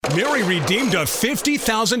Mary redeemed a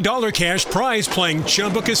 $50,000 cash prize playing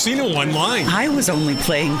Chumba Casino online. I was only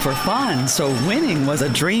playing for fun, so winning was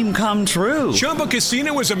a dream come true. Chumba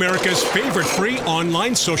Casino is America's favorite free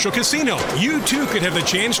online social casino. You too could have the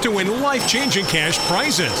chance to win life-changing cash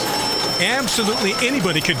prizes. Absolutely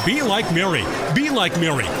anybody could be like Mary. Be like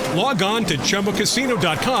Mary. Log on to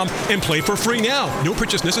ChumbaCasino.com and play for free now. No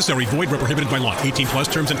purchase necessary. Void where prohibited by law. 18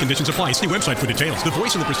 plus terms and conditions apply. See website for details. The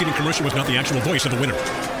voice in the preceding commercial was not the actual voice of the winner.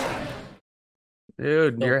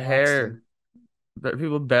 Dude, your hair.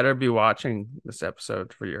 People better be watching this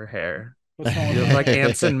episode for your hair. You look like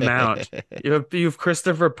Anson Mount. You have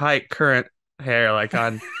Christopher Pike current hair, like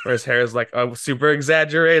on where his hair is like super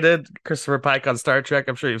exaggerated. Christopher Pike on Star Trek.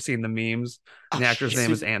 I'm sure you've seen the memes. The actor's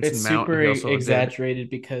name is Anson Mount. It's super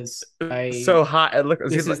exaggerated because so hot.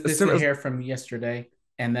 This is the hair from yesterday,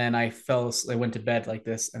 and then I went to bed like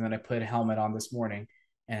this, and then I put a helmet on this morning,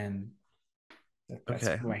 and that's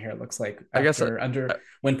what my hair looks like. I guess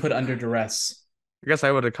when put under duress. I guess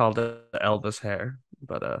I would have called it Elvis hair,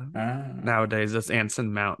 but nowadays it's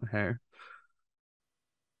Anson Mount hair.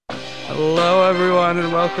 Hello, everyone,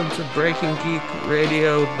 and welcome to Breaking Geek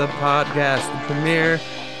Radio, the podcast, the premier,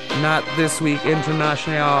 not this week,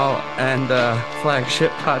 international and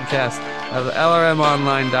flagship podcast of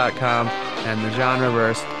LRMonline.com and the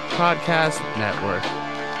Genreverse Podcast Network.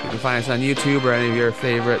 You can find us on YouTube or any of your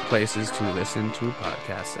favorite places to listen to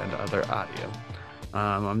podcasts and other audio.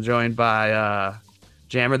 I'm joined by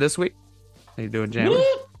Jammer this week. How you doing, Jammer?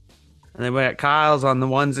 And then we got Kyle's on the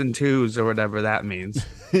ones and twos or whatever that means.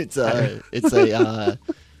 It's a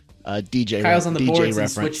DJ. Kyle's on the DJ boards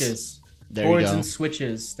reference. And switches. There boards you go. And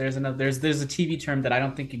switches. There's a TV term that I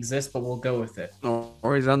don't think exists, but we'll go with it.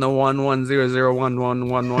 Or he's on the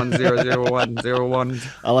 1100111100101.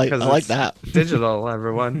 I like that. Digital,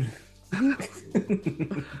 everyone.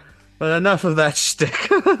 But enough of that shtick.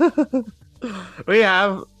 We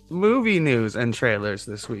have movie news and trailers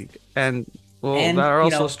this week, and there are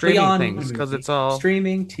also streaming things because it's all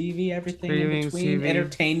streaming, TV, everything in between, TV,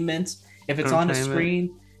 entertainment. If it's on a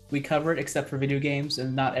screen, we cover it, except for video games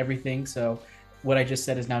and not everything. So what I just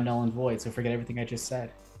said is now null and void. So forget everything I just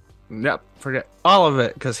said. Yep, forget all of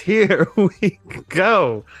it, because here we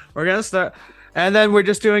go. We're gonna start, and then we're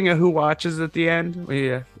just doing a who watches at the end.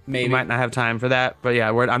 We might not have time for that, but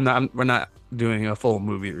yeah, we're not doing a full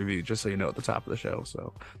movie review, just so you know, at the top of the show.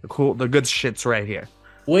 So the good shit's right here.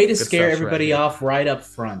 Way to scare everybody off right up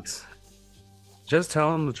front. Just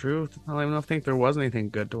tell them the truth. I don't even think there was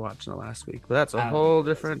anything good to watch in the last week, but that's a whole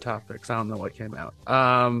different topic. So I don't know what came out.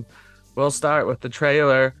 We'll start with the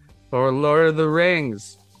trailer for Lord of the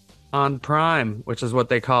Rings on Prime, which is what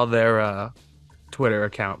they call their Twitter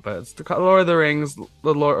account, but it's Lord of the Rings,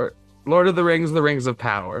 Lord of the Rings, the Rings of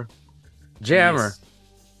Power. Jammer, yes.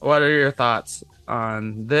 What are your thoughts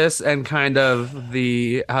on this and kind of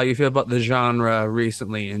how you feel about the genre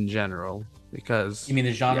recently in general? Because you mean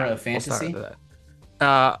the genre of fantasy?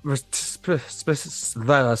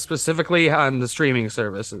 Specifically on the streaming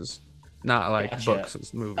services, not like books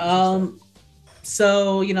and movies.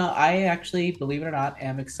 So, I actually, believe it or not,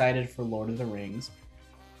 am excited for Lord of the Rings,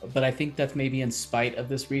 but I think that's maybe in spite of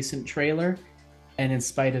this recent trailer and in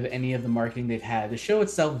spite of any of the marketing they've had. The show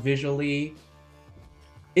itself visually,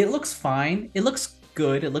 it looks fine. It looks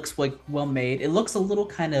good. It looks like well made. It looks a little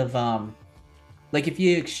kind of like if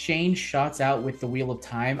you exchange shots out with the Wheel of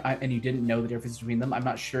Time and you didn't know the difference between them, I'm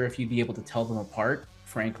not sure if you'd be able to tell them apart,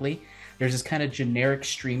 frankly. There's this kind of generic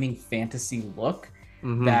streaming fantasy look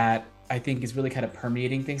that I think is really kind of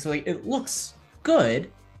permeating things. So like it looks good,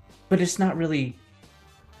 but it's not really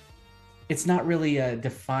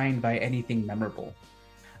defined by anything memorable.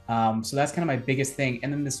 So that's kind of my biggest thing.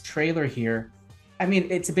 And then this trailer here, I mean,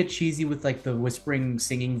 it's a bit cheesy with like the whispering,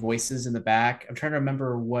 singing voices in the back. I'm trying to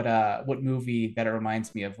remember what movie that it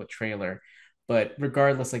reminds me of, what trailer. But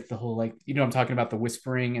regardless, like the whole, like, I'm talking about the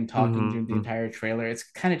whispering and talking through the entire trailer. It's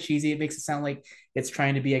kind of cheesy. It makes it sound like it's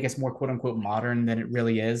trying to be, I guess, more quote unquote modern than it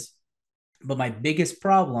really is. But my biggest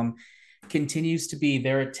problem continues to be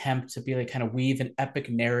their attempt to be like kind of weave an epic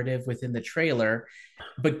narrative within the trailer,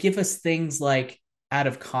 but give us things like out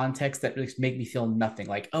of context that really make me feel nothing.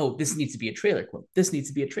 Like, oh, this needs to be a trailer quote. This needs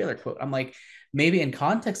to be a trailer quote. I'm like, maybe in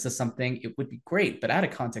context of something, it would be great, but out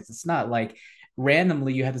of context, it's not. Like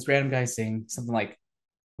randomly, you have this random guy saying something like,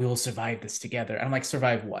 we will survive this together. And I'm like,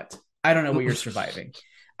 survive what? I don't know what you're surviving.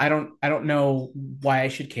 I don't know why I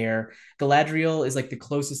should care. Galadriel is like the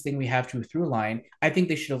closest thing we have to a through line. I think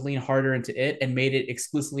they should have leaned harder into it and made it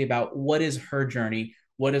exclusively about what is her journey,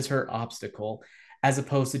 what is her obstacle. as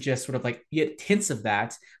opposed to just sort of like you get hints of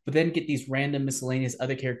that, but then get these random miscellaneous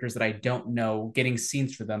other characters that I don't know getting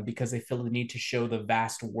scenes for them because they feel the need to show the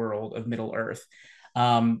vast world of Middle Earth.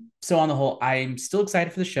 So on the whole, I'm still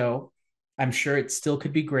excited for the show. I'm sure it still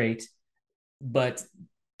could be great, but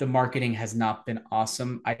the marketing has not been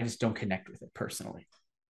awesome. I just don't connect with it personally.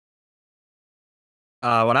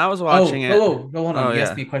 When I was Oh, watching it, hold on. oh You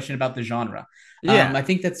asked yeah, me a question about the genre. yeah. I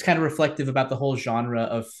think that's kind of reflective about the whole genre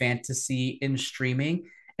of fantasy in streaming,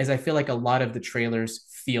 as I feel like a lot of the trailers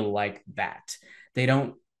feel like that. They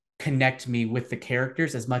don't connect me with the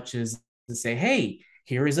characters as much as to say, hey,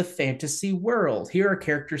 here is a fantasy world. Here are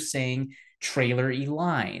characters saying trailer-y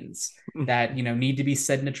lines that need to be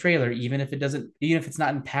said in a trailer, even if it's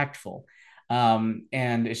not impactful.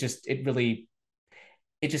 And it just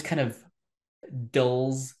kind of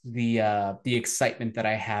dulls the excitement that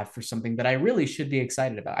I have for something that I really should be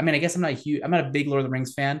excited about. I mean, I guess I'm not a big Lord of the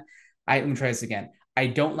Rings fan. Let me try this again. I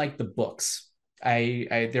don't like the books.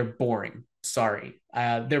 They're boring. Sorry.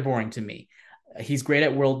 They're boring to me. He's great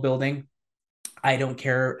at world building. I don't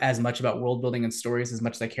care as much about world building and stories as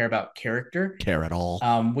much as I care about character. Care at all.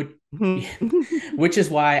 Which is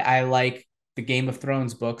why I like the Game of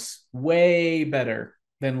Thrones books way better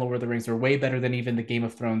than Lord of the Rings, or way better than even the Game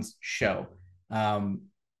of Thrones show.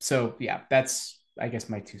 So yeah, that's I guess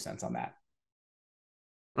my 2 cents on that.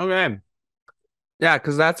 Okay. Yeah,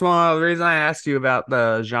 because that's one of the reasons I asked you about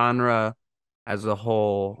the genre as a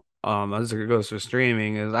whole, as it goes for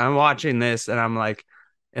streaming, is I'm watching this and I'm like,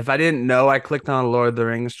 if I didn't know I clicked on a Lord of the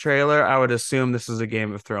Rings trailer, I would assume this is a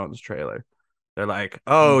Game of Thrones trailer. They're like,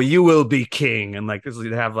 oh, you will be king. And like this,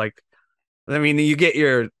 you have like, I mean, you get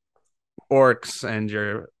your orcs and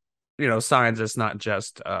your, signs. It's not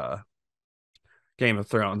just Game of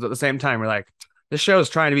Thrones. At the same time, we're like, this show is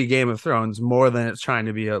trying to be Game of Thrones more than it's trying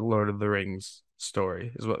to be a Lord of the Rings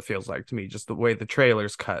story, is what it feels like to me. Just the way the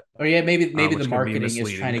trailers cut. Or yeah, maybe the Which could be marketing is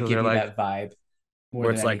misleading trying to because give they're you like, that vibe more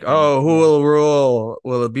where than it's like, anything. oh, who Yeah. will rule?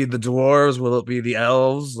 Will it be the dwarves? Will it be the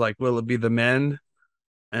elves? Like, will it be the men?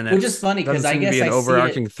 And Which is it's funny because doesn't I seem to be guess an I see it.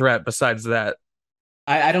 overarching threat besides that.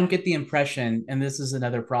 I don't get the impression, and this is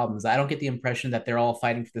another problem, is I don't get the impression that they're all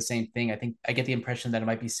fighting for the same thing. I think I get the impression that it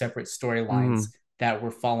might be separate storylines Mm-hmm. that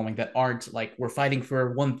we're following that aren't like we're fighting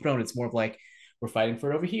for one throne. It's more of like we're fighting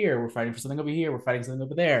for it over here, we're fighting for something over here, we're fighting something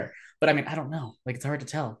over there. But I mean, I don't know. Like it's hard to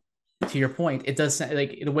tell. To your point, it does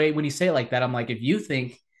like the way when you say it like that, I'm like, if you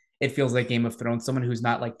think it feels like Game of Thrones, someone who's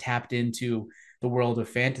not like tapped into the world of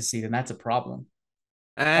fantasy, then that's a problem.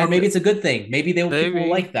 Or And maybe it's a good thing. Maybe people will maybe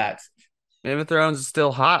like that. Game of Thrones is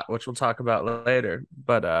still hot, which we'll talk about later.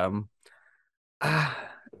 But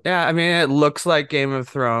yeah, I mean, it looks like Game of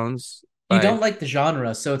Thrones. You don't Like, like the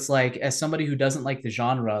genre, so it's like as somebody who doesn't like the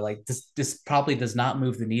genre, like this probably does not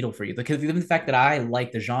move the needle for you. Because even the fact that I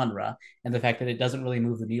like the genre and the fact that it doesn't really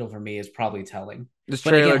move the needle for me is probably telling. this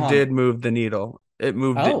But again, trailer hold on. did move the needle. It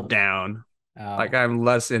moved it Oh, down. Like, oh, I'm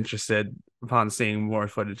less interested upon seeing more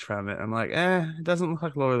footage from it. I'm like, it doesn't look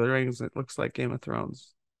like Lord of the Rings. It looks like Game of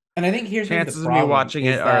Thrones. and I think here's maybe the Chances of me problem watching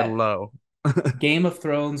it is are that low. Game of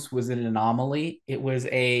Thrones was an anomaly. It was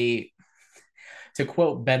to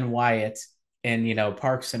quote Ben Wyatt in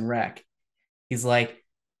Parks and Rec. He's like,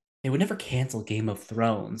 they would never cancel Game of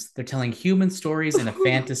Thrones. They're telling human stories in a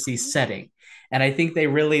fantasy setting. And I think they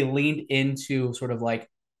really leaned into sort of like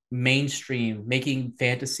mainstream, making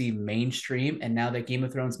fantasy mainstream. And now that Game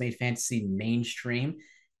of Thrones made fantasy mainstream,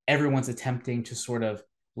 everyone's attempting to sort of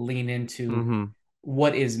lean into Mm-hmm.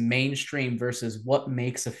 what is mainstream versus what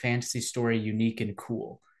makes a fantasy story unique and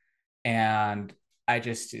cool. And it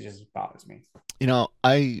just bothers me.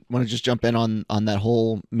 I want to just jump in on that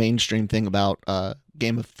whole mainstream thing about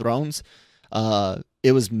Game of Thrones.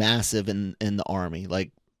 It was massive in the army,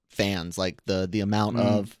 like fans, like the amount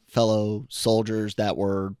of fellow soldiers that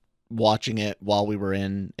were watching it while we were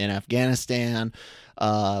in Afghanistan,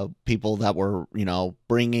 people that were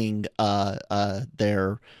bringing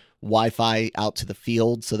their Wi-Fi out to the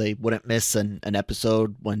field so they wouldn't miss an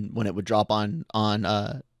episode when it would drop on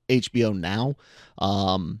HBO now.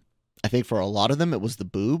 I think for a lot of them it was the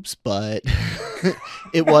boobs, but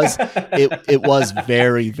it was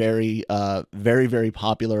very very very very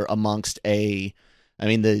popular amongst I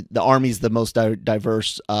mean the Army's the most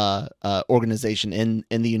diverse organization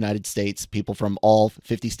in the United States. People from all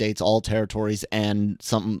 50 states, all territories, and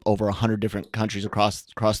something over 100 different countries across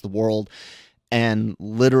the world. And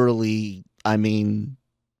literally, I mean,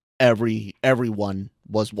 everyone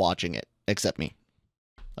was watching it except me.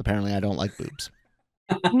 Apparently, I don't like boobs.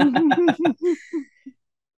 It's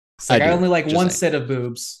like I do, only like just one saying. set of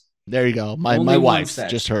boobs. There you go. My Only one wife's set.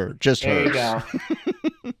 just her. There you go.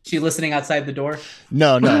 She listening outside the door.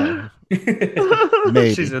 No, no, She's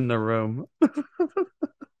maybe. in the room.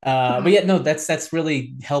 But yeah, no, that's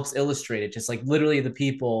really helps illustrate it. Just like literally the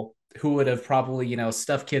people who would have probably,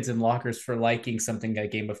 stuffed kids in lockers for liking something like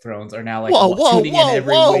Game of Thrones are now like Whoa, whoa, tuning in whoa,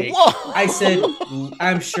 every whoa, week. I said, whoa.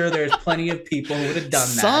 I'm sure there's plenty of people who would have done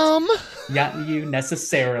Some. that. Not you There's a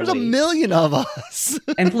necessarily. million of us.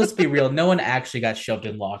 And let's be real, no one actually got shoved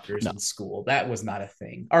in lockers No. in school. That was not a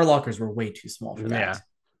thing. Our lockers were way too small for Yeah.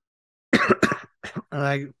 that.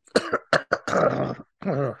 Like,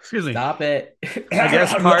 excuse me. Stop it. I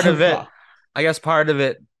guess part of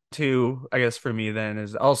it too, I guess for me then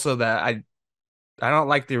is also that I don't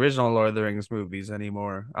like the original Lord of the Rings movies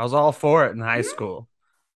anymore. I was all for it in high school.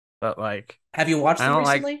 But like Have you watched I them don't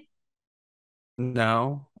recently?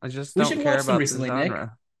 no, I just We don't should care watch them about the recently, Nick.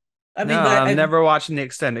 genre. I No, mean, but I'm never watching the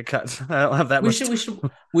extended cuts. I don't have that we much should time. we should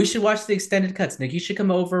we should watch the extended cuts, Nick. You should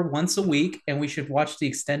come over once a week and we should watch the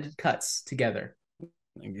extended cuts together.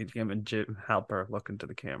 I'm a Jim Halper look into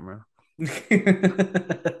the camera.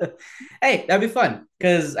 Hey, that'd be fun.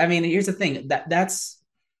 Because I mean, here's the thing. That's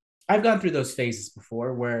I've gone through those phases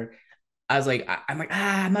before where I was like, I'm like,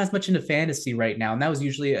 I'm not as much into fantasy right now. And that was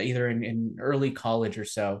usually either in early college or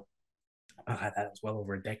so. Oh, that was well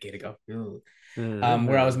over a decade ago.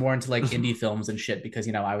 Where I was more into like indie films and shit because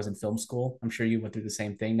I was in film school. I'm sure you went through the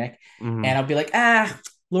same thing, Nick. Mhm. And I'll be like,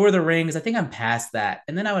 Lord of the Rings. I think I'm past that.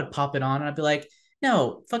 And then I would pop it on and I'd be like,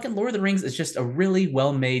 no, fucking Lord of the Rings is just a really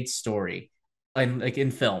well made story, and like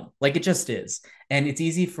in film, like it just is. And it's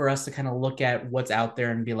easy for us to kind of look at what's out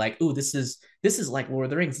there and be like, ooh, this is like Lord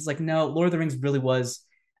of the Rings. It's like no, Lord of the Rings really was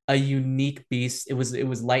a unique beast. It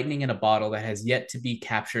was lightning in a bottle that has yet to be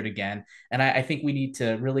captured again. And I think we need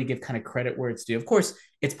to really give kind of credit where it's due. Of course,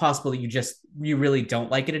 it's possible that you really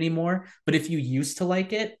don't like it anymore. But if you used to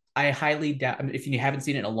like it, I highly doubt if you haven't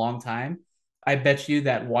seen it in a long time. I bet you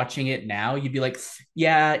that watching it now, you'd be like,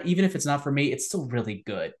 yeah, even if it's not for me, it's still really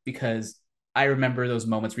good because I remember those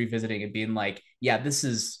moments revisiting and being like, yeah, this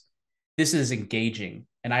is engaging.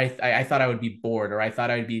 And I thought I would be bored or I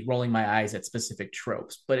thought I'd be rolling my eyes at specific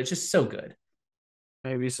tropes, but it's just so good.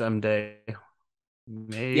 Maybe someday. Yeah,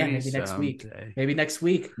 Maybe maybe next week. someday. Maybe next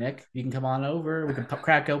week, Nick. You can come on over. We can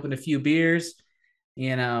crack open a few beers,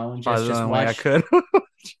 and Probably the just only way I watch could.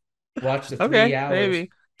 watch the Okay, 3 hours.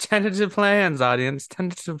 maybe. Tentative plans, audience.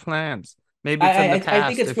 Tentative plans. Maybe I, from the I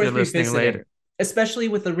think past it's if you're worth listening revisiting, later. especially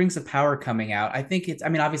with the Rings of Power coming out. I think it's. I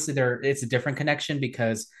mean, obviously it's a different connection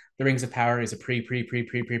because the Rings of Power is a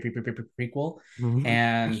prequel,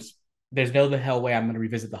 and there's no the hell way I'm going to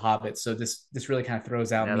revisit the Hobbit. So this really kind of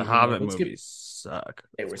throws out Yeah, me the being like, Hobbit let's get. movies suck.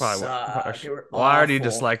 They That's were probably suck. They were well, I already awful.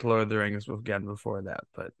 dislike Lord of the Rings again before that,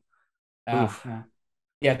 but oof. Yeah.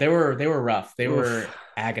 Yeah, they were rough. They Oof. were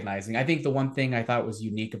agonizing. I think the one thing I thought was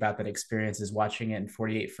unique about that experience is watching it in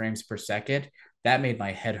 48 frames per second. That made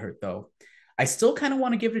my head hurt though. I still kind of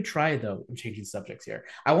want to give it a try though. I'm changing subjects here.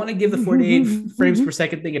 I want to give the 48 frames per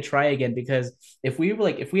second thing a try again because if we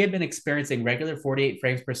had been experiencing regular 48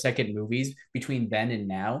 frames per second movies between then and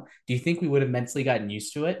now, do you think we would have mentally gotten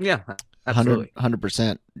used to it? Yeah, absolutely.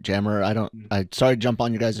 100% Jammer. I sorry to jump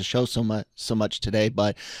on your guys' show so much today,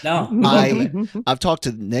 but No, we welcome it. I've talked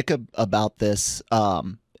to Nick about this,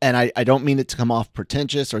 and I don't mean it to come off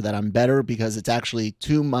pretentious or that I'm better because it's actually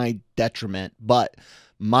to my detriment, but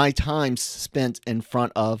my time spent in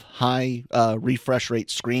front of high refresh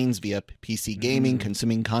rate screens via PC gaming,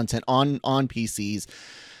 consuming content on PCs,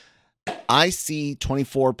 I see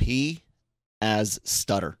 24p as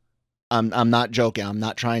stutter. I'm not joking. I'm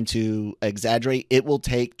not trying to exaggerate. It will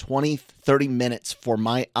take 20, 30 minutes for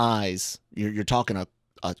my eyes. You're talking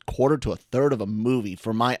a quarter to a third of a movie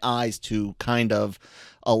for my eyes to kind of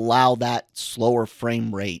allow that slower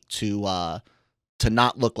frame rate to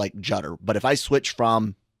not look like judder. But if I switch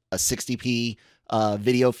from a 60p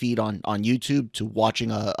video feed on YouTube to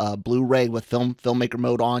watching a Blu-ray with filmmaker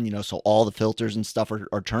mode on, so all the filters and stuff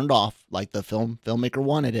are turned off like the filmmaker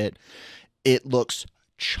wanted it looks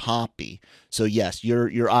choppy. So yes,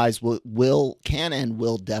 your eyes can and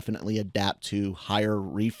will definitely adapt to higher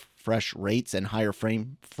refresh rates and higher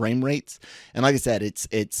frame rates. And like I said,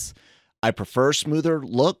 it's I prefer smoother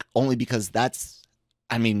look only because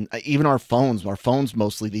even our phones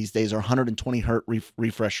mostly these days are 120 hertz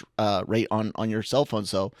refresh rate on your cell phone.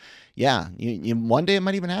 So yeah, you one day it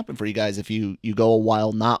might even happen for you guys if you go a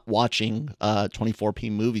while not watching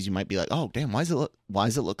 24p movies. You might be like, oh damn, why does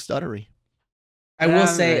it look stuttery? I will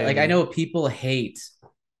say, like, I Maybe. know people hate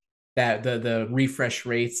that the refresh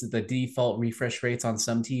rates, the default refresh rates on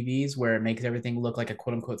some TVs where it makes everything look like a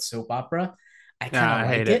quote unquote soap opera. I kind Nah, of I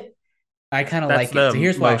hate like it. it. I kind of That's like it. the So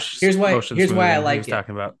here's why. Here's why. motion Here's why I smoothing he was like it.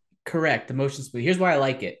 talking about. correct, the motion split. Here's why I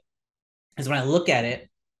like it. Is when I look at it,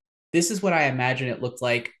 this is what I imagine it looked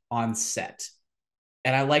like on set.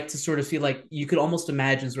 And I like to sort of feel like you could almost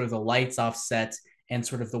imagine sort of the lights offset and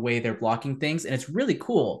sort of the way they're blocking things. And it's really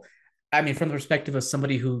cool. I mean, from the perspective of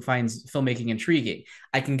somebody who finds filmmaking intriguing,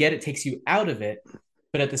 I can get it takes you out of it,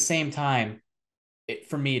 but at the same time,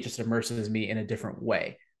 for me, it just immerses me in a different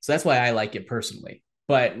way. So that's why I like it personally.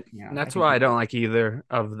 But And I that's think why I don't people, like either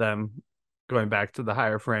of them. Going back to the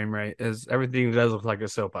higher frame rate, is everything does look like a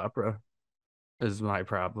soap opera. Is my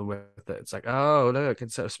problem with it. It's like, oh look,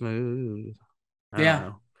 it's so smooth. I don't yeah,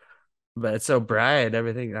 know, but it's so bright.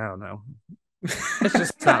 Everything, I don't know. It's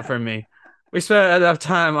just not for me. We spent enough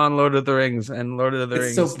time on Lord of the Rings and Lord of the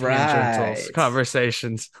it's so Rings tangential bright.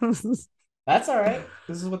 conversations. That's all right.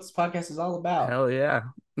 This is what this podcast is all about. Hell yeah.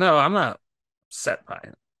 No, I'm not set by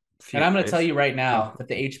it. And I'm going to tell It's you right not now for that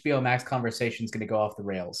the HBO Max conversation is going to go off the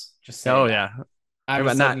rails. Just Oh saying. yeah. I'm We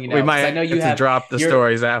might just letting not you we know because I might know you have to have drop the your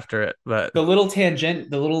stories after it, but the little tangent,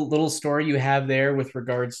 the little story you have there with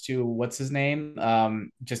regards to what's his name,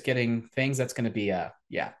 just getting things. That's going to be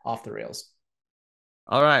yeah, off the rails.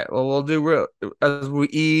 all right. Well, we'll do real as we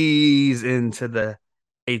ease into the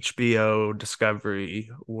HBO Discovery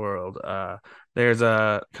world. There's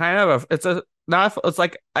a kind of a it's a not it's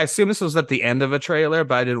like I assume this was at the end of a trailer,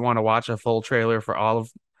 but I didn't want to watch a full trailer for all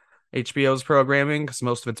of HBO's programming because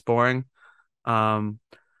most of it's boring. Um,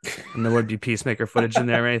 and there would be Peacemaker footage in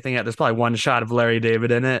there or anything. There's probably one shot of Larry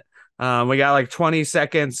David in it. We got like 20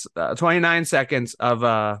 seconds, 29 seconds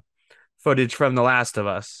of footage from The Last of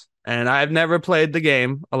Us. And I've never played the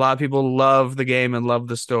game. A lot of people love the game and love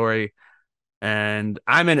the story. And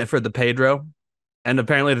I'm in it for the Pedro and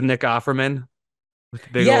apparently the Nick Offerman with the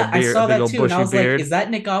big Yeah, old I beard, a saw big that old too, and I bushy was like, beard. "Is that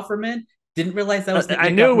Nick Offerman?" Didn't realize that was I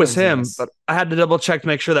Nick knew it Offerman was was in him, this. but I had to double check to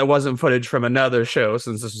make sure that wasn't footage from another show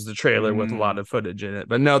since this was the trailer with a lot Mm. of footage in it.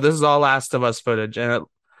 But no, this is all Last of Us footage. And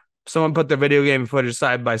someone put the video game footage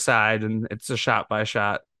side by side, and it's a shot by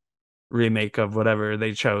shot remake of whatever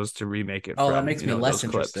they chose to remake it Oh, that from, makes me less those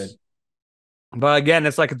interested. clips. But again,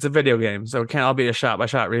 it's like it's a video game, so it can't all be a shot by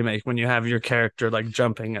shot remake when you have your character like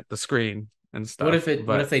jumping at the screen and What if stuff. it?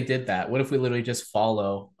 What if But they did that? What if we literally just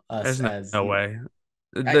follow us there's as no way.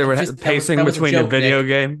 I There were just pacing that was a between a joke, video Nick.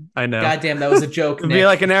 game. I know. Goddamn, that was a joke, It would be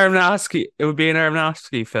like Nick. an Aronofsky. It would be an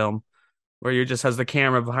Aronofsky film where you just has the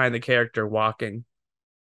camera behind the character walking,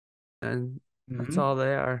 and that's Hmm. all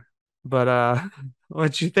they are. But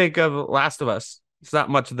what you think of Last of Us? It's not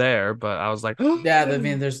much there, but I was like, Yeah, I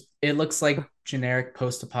mean, there's. It looks like generic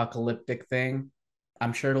post-apocalyptic thing.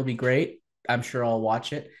 I'm sure it'll be great. I'm sure I'll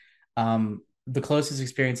watch it. The closest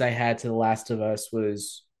experience I had to The Last of Us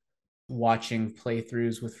was watching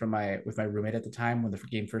playthroughs with my roommate at the time when the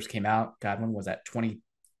game first came out. God, when was that?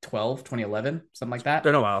 2012, 2011, something like that.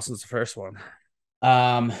 been a while since the first one.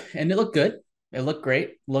 And it looked good. It looked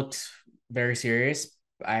great. Looked very serious.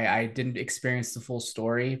 I didn't experience the full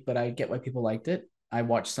story, but I get why people liked it. I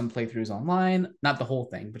watched some playthroughs online, not the whole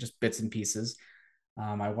thing, but just bits and pieces.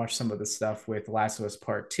 I watched some of the stuff with Last of Us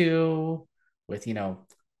Part Two, with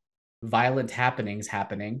violent happenings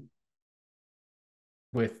happening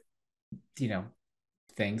with you know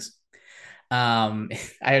things. I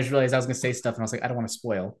just realized I was gonna say stuff, and I was like, I don't want to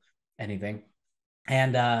spoil anything.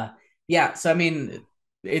 And yeah, so I mean,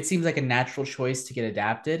 it seems like a natural choice to get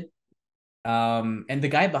adapted. And the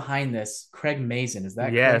guy behind this, Craig Mazin, is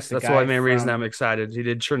that correct? Yes, The that's the only guy main reason I'm from excited. He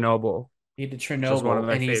did Chernobyl, he did which is one of Chernobyl,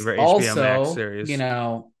 my and he's favorite HBO Max also, series.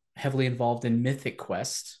 heavily involved in Mythic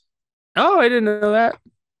Quest. Oh, I didn't know that.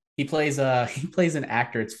 He plays an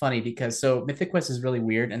actor. It's funny because so Mythic Quest is really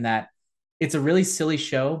weird in that it's a really silly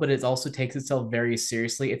show, but it also takes itself very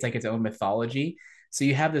seriously. It's like its own mythology. So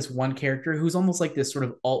you have this one character who's almost like this sort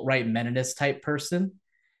of alt-right meninist type person.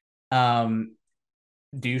 Um,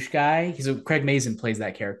 douche guy. Craig Mazin plays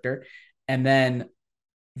that character. And then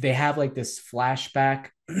they have like this flashback.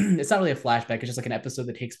 It's not really a flashback, it's just like an episode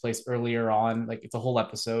that takes place earlier on. Like it's a whole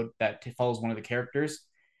episode that follows one of the characters.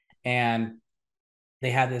 And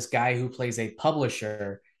they have this guy who plays a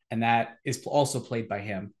publisher, and that is also played by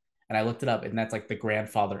him. And I looked it up, and that's like the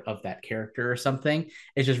grandfather of that character or something.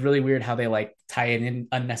 It's just really weird how they like tie it in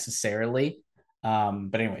unnecessarily.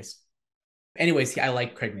 But anyways, I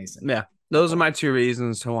like Craig Mason. Yeah, those are my two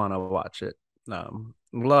reasons to want to watch it.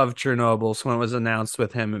 Love Chernobyl. So when it was announced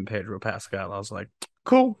with him and Pedro Pascal, I was like,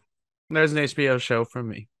 cool. There's an HBO show for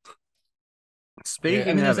me. I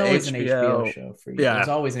Speaking mean, of there's always an HBO HBO, show for you. There's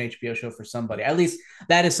yeah. always an HBO show for somebody. At least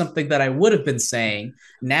that is something that I would have been saying.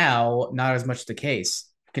 Now, not as much the case.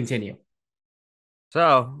 Continue.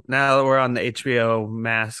 So now that we're on the HBO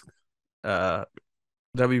Mask, uh,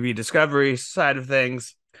 WB Discovery side of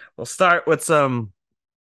things, we'll start with some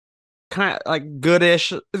kind of like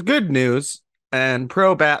goodish, good news and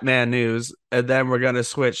pro Batman news, and then we're gonna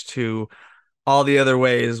switch to all the other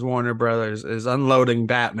ways Warner Brothers is unloading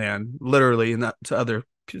Batman, literally, not to other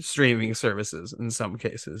streaming services in some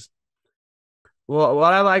cases. Well,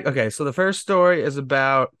 what I like, okay, so the first story is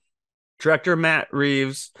about director Matt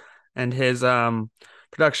Reeves and his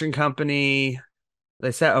production company.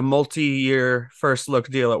 They set a multi-year first look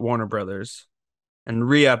deal at Warner Brothers and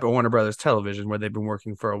re-up at Warner Brothers Television, where they've been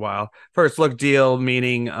working for a while. First look deal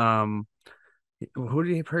meaning who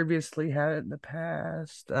did he previously had it in the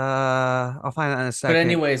past? I'll find that in a But second.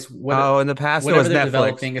 anyways, Oh, in the past it whatever was they're Netflix.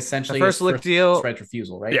 developing The essentially first is look deal, right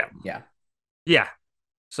refusal, right? yeah, Yeah. yeah.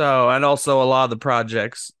 So, and also a lot of the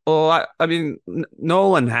projects. Well, I mean,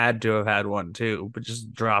 Nolan had to have had one too, but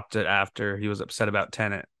just dropped it after he was upset about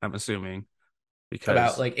Tenet. I'm assuming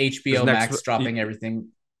About because like his HBO next, Max dropping everything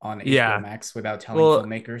on HBO yeah, Max without telling well,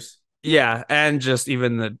 filmmakers. yeah, and just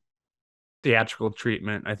even the theatrical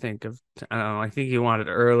treatment. I don't know. I think he wanted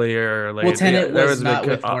it earlier or Well, later. Yeah, Tenet there was was a big not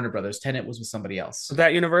with Warner Brothers. Tenet was with somebody else.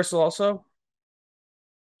 that Universal also.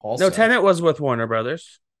 No, Also, Tenet was with Warner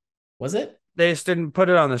Brothers. was it? They just didn't put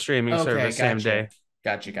it on the streaming Okay, service same gotcha. day.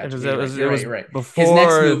 Gotcha. Because Yeah, it you're right. was You're it right. was You're right. His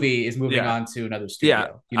next before. movie is moving Yeah, on to another yeah.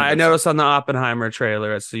 studio, I Universal. noticed on the Oppenheimer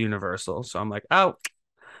trailer it's the Universal, so I'm like, oh.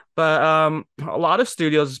 But a lot of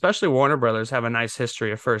studios, especially Warner Brothers, have a nice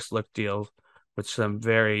history of first look deals with some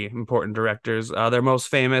very important directors. Their most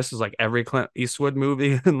famous is like every Clint Eastwood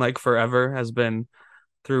movie and like forever has been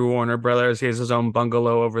through Warner Brothers. He has his own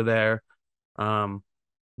bungalow over there. Um,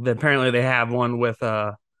 apparently they have one with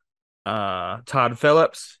Todd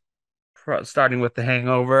Phillips, starting with The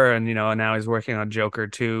Hangover, and now he's working on Joker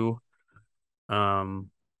 2. Um,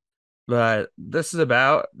 but this is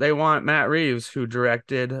about they want Matt Reeves, who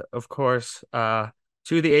directed, of course,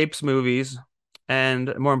 two the Apes movies,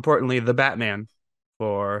 and more importantly, the Batman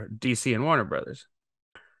for DC and Warner Brothers.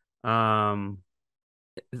 Um,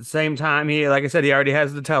 at the same time, he, like I said, he already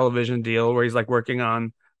has the television deal where he's like working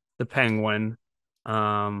on the Penguin.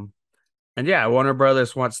 Um, and yeah, Warner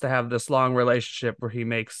Brothers wants to have this long relationship where he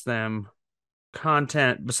makes them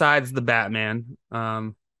content besides the Batman.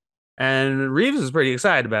 And Reeves is pretty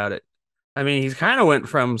excited about it. I mean, he's kind of went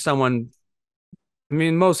from someone. I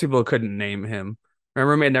mean, most people couldn't name him. My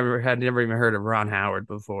roommate never even heard of Ron Howard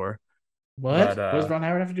before. But What? What does Ron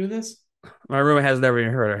Howard have to do with this? my roommate has never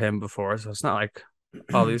even heard of him before, so it's not like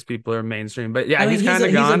all these people are mainstream. But I yeah, mean, he's kind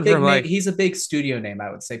of he's a gone big from like, he's a big studio name.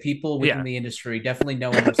 I would say people within yeah, the industry definitely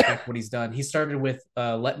know and respect what he's done. He started with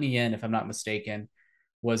 "Let Me In," if I'm not mistaken,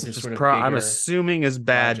 was his which is sort of I'm bigger assuming is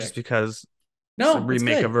bad just project. because it's a No, it's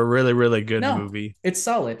remake of good. a really really good No, movie. it's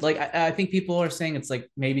solid. Like I think people are saying it's like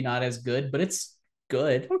maybe not as good, but it's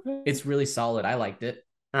good. Okay. It's really solid. I liked it.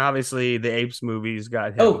 And obviously, the Apes movies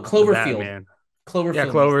got Oh, him the Cloverfield. Batman. Yeah,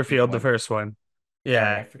 Cloverfield was the big Cloverfield, the one. first one.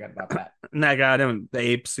 Sorry, Yeah, I forgot about that. and that got him the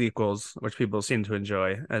Ape sequels, which people seem to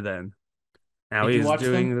enjoy. And then now Did you he's watch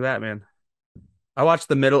doing them? the Batman. I watched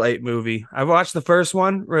the middle Ape movie. I watched the first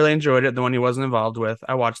one, really enjoyed it, the one he wasn't involved with.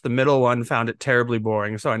 I watched the middle one, found it terribly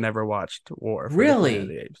boring, so I never watched War for the Planet of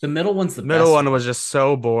the Really? Apes. The middle one's the Middle best one one. was just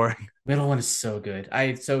so boring. Middle one is so good.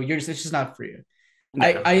 It's just not for you.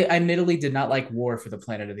 No. I admittedly did not like War for the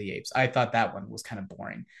Planet of the Apes. I thought that one was kind of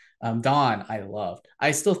boring. Dawn, I loved.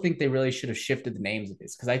 I still think they really should have shifted the names of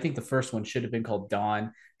this because I think the first one should have been called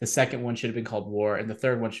Dawn, the second one should have been called War, and the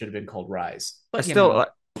third one should have been called Rise. I But still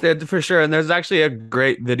for sure, and there's actually a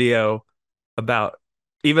great video about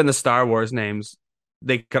even the Star Wars names.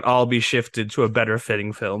 They could all be shifted to a better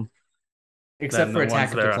fitting film except than for the ones Attack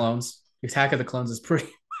of that the are. Clones. Attack of the Clones is pretty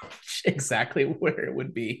much exactly where it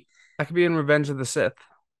would be. That could be in Revenge of the Sith.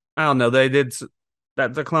 I don't know. They did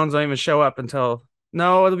that. The clones don't even show up until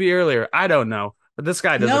no, it'll be earlier. I don't know. But this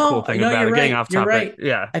guy does a cool No, thing no, about you're it. Getting right. off You're topic. right.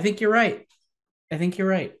 Yeah. I think you're right. I think you're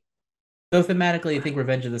right. Though thematically, I think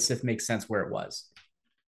Revenge of the Sith makes sense where it was.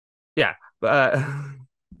 Yeah. But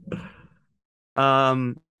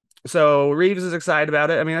um so Reeves is excited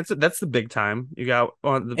about it. I mean, that's the big time. You got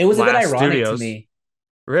on the It was a bit last ironic to studios. me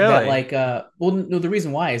that Really? like well no the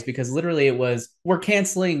reason why is because literally it was we're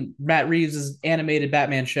canceling Matt Reeves' animated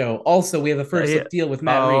Batman show. Also, we have a first He- look deal with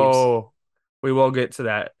Matt Reeves. oh, we will get to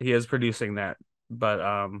that. He is producing that. But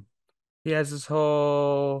he has this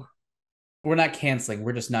whole We're not canceling,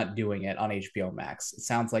 we're just not doing it on HBO Max. It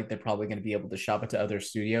sounds like they're probably going to be able to shop it to other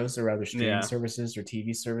studios or other streaming yeah. services or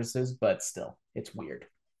TV services, but still, it's weird.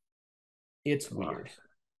 It's weird.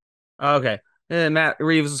 Okay. And Matt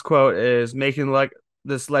Reeves' quote is making like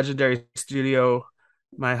this legendary studio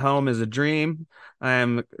my home is a dream. I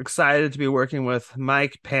am excited to be working with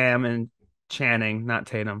Mike, Pam, and Channing, not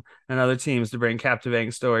Tatum, and other teams to bring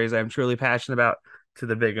captivating stories. I'm truly passionate about to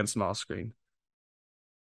the big and small screen.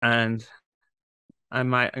 And I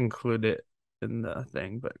might include it in the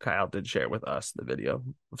thing, but Kyle did share with us the video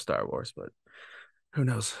of Star Wars, but who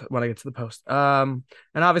knows when I get to the post. And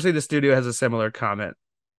obviously the studio has a similar comment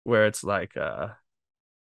where it's like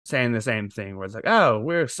saying the same thing where it's like, oh,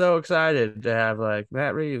 we're so excited to have like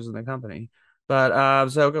Matt Reeves in the company. But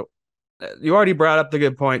you already brought up the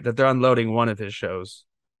good point that they're unloading one of his shows,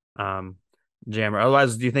 um, Jammer.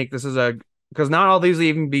 Otherwise, do you think this is a because not all these will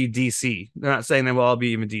even be DC. They're not saying they will all be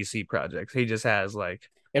even DC projects. He just has like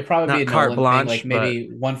It'd probably be not a carte Nolan thing, blanche, like but maybe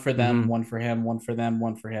one for them, mhm. one for him, one for them,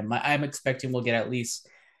 one for him. I'm expecting we'll get at least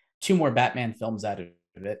two more Batman films out of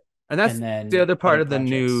it, And and that's the then other part other of the projects.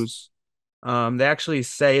 news. They actually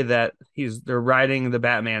say that they're writing the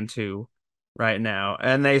Batman 2 right now,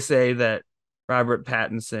 and they say that Robert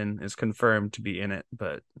Pattinson is confirmed to be in it,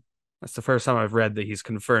 but that's the first time I've read that he's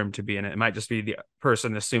confirmed to be in it. It might just be the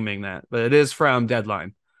person assuming that, but it is from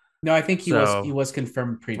Deadline. No, I think he So, was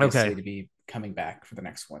confirmed okay. previously to be coming back for the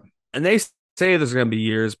next one. And they say there's going to be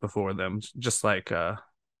years before them, just like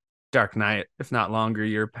Dark Knight, if not longer,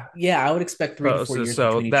 year Yeah, I would expect 3 to 4 years so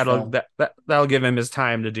between each film. that'll give him his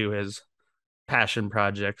time to do his passion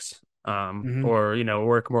projects, Hmm. or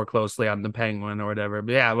work more closely on the Penguin or whatever.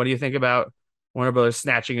 But yeah, what do you think about Warner Brothers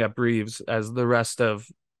snatching up Reeves as the rest of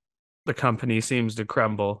the company seems to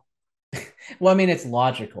crumble? Well, I mean, it's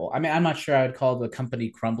logical. I mean, I'm not sure I would call the company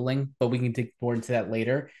crumbling, but we can dig more into that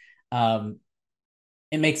later. Um,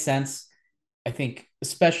 it makes sense. I think,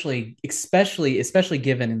 especially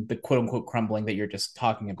given the quote unquote crumbling that you're just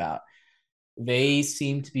talking about, they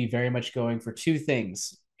seem to be very much going for two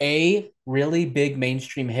things: A, really big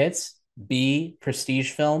mainstream hits; B,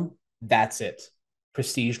 prestige film. That's it.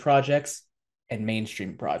 Prestige projects and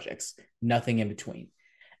mainstream projects, nothing in between.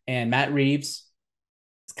 And Matt Reeves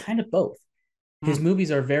is kind of both. His Hmm.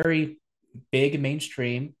 movies are very big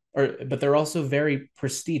mainstream, but they're also very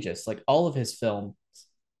prestigious. Like all of his films,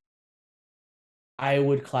 I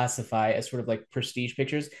would classify as sort of like prestige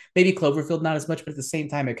pictures. Maybe Cloverfield not as much, but at the same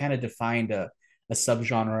time, it kind of defined a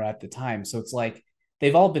subgenre at the time. So it's like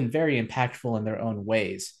they've all been very impactful in their own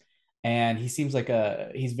ways. And he seems like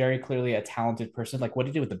he's very clearly a talented person. Like what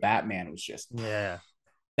he did with the Batman was just Yeah.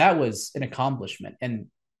 that was an accomplishment. And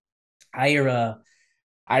I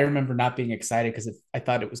I remember not being excited because I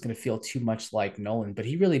thought it was going to feel too much like Nolan, but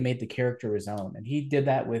he really made the character his own, and he did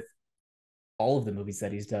that with all of the movies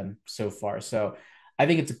that he's done so far. So I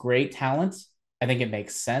think it's a great talent. I think it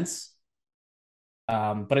makes sense,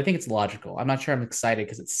 but I think it's logical. I'm not sure I'm excited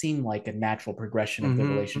because it seemed like a natural progression of the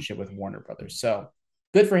Hmm. relationship with Warner Brothers. So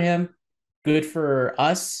good for him, good for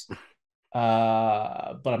us.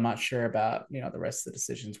 But I'm not sure about the rest of the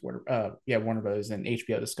decisions. Warner Brothers and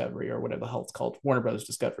HBO Discovery or whatever the hell it's called. Warner Brothers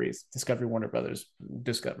Discoveries, Discovery, Warner Brothers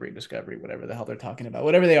Discovery, whatever the hell they're talking about,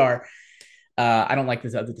 whatever they are. I don't like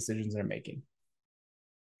the other decisions they're making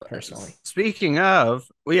personally. Speaking of,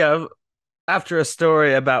 we have after a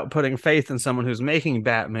story about putting faith in someone who's making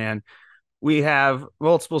Batman, we have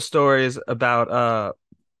multiple stories about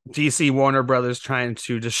DC Warner Brothers trying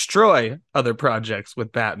to destroy other projects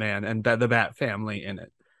with Batman and the Bat family in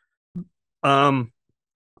it. Um,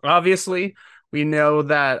 Obviously, we know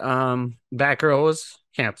that Batgirl was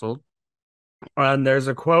canceled, and there's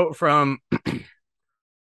a quote from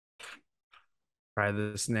try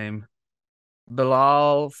this name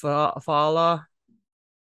Bilal Fala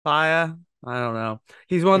Faya. I don't know.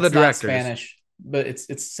 He's one of the It's not directors. Spanish, but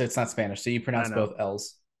it's not Spanish. So you I pronounce know. both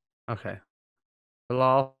L's. Okay.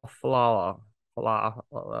 Bilal Falala.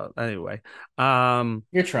 Anyway, um,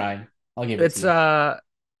 You're trying. I'll give it to it's you.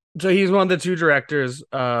 so he's one of the two directors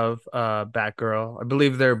of Batgirl. I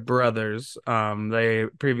believe they're brothers. They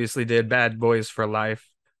previously did Bad Boys for Life,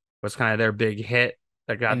 was kind of their big hit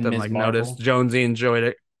that got And them Ms. like noticed. Marvel. Jonesy enjoyed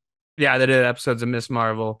it. Yeah, they did episodes of Miss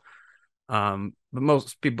Marvel. But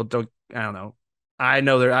most people don't. I don't know. I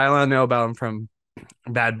only know about them from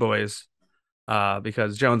Bad Boys.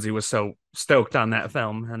 Because Jonesy was so stoked on that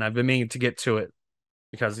film, and I've been meaning to get to it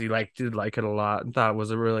because he did like it a lot and thought it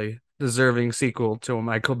was a really deserving sequel to a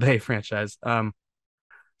Michael Bay franchise.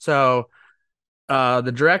 So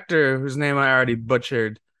the director, whose name I already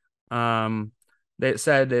butchered, um, they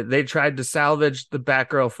said that they tried to salvage the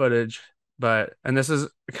Batgirl footage, but and this is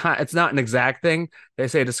it's not an exact thing. They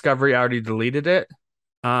say Discovery already deleted it,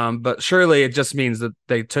 but surely it just means that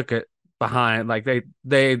they took it behind, like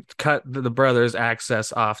they cut the brothers'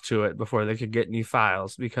 access off to it before they could get any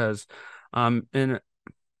files because, in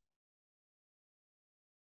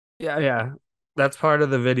yeah, that's part of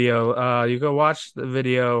the video. You go watch the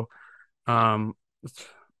video. Um,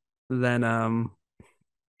 then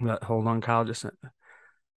hold on, Kyle just sent.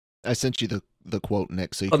 I sent you the the quote,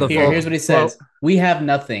 Nick, so you Oh, can the read full Here's what he quote. says. We have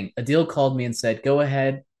nothing. Adil called me and said, go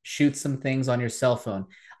ahead, shoot some things on your cell phone.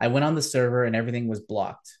 I went on the server and everything was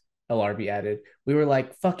blocked. LRB added. We were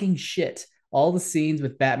like, fucking shit. All the scenes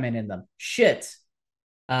with Batman in them. Shit.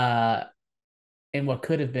 Uh, in what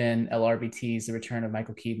could have been LRBT's The Return of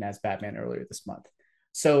Michael Keaton as Batman earlier this month.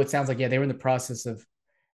 So it sounds like, yeah, they were in the process of,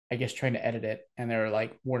 I guess, trying to edit it. And they were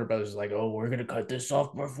like, Warner Brothers is like, oh, we're going to cut this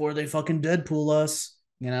off before they fucking Deadpool us,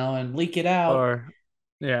 and leak it out. Or,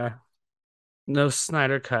 yeah, no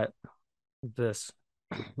Snyder cut. This,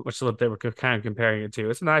 which is what they were kind of comparing it to.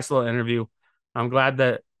 It's a nice little interview. I'm glad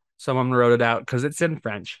that someone wrote it out because it's in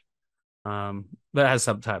French. That has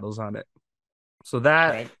subtitles on it. So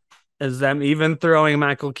that Right. is them even throwing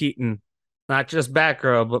Michael Keaton, not just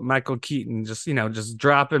Batgirl, but Michael Keaton, just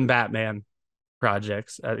dropping Batman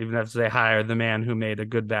projects, even if they hire the man who made a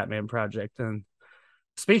good Batman project. And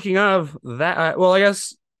speaking of that, well, I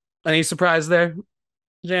guess any surprise there,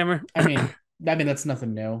 Jammer? I mean that's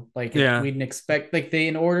nothing new. Like Yeah, we'd expect, like they,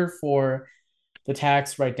 in order for the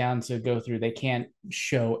tax write down to go through, they can't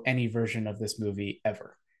show any version of this movie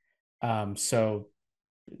ever. So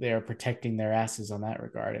they are protecting their asses on that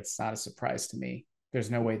regard. It's not a surprise to me. There's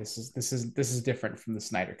no way this is different from the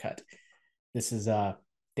Snyder cut. This is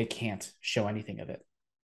they can't show anything of it.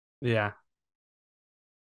 yeah.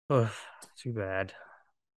 Ugh, too bad.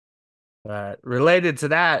 But related to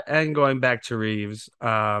that, and going back to Reeves,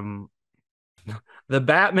 the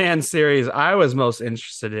Batman series I was most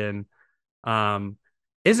interested in um,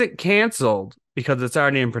 isn't canceled because it's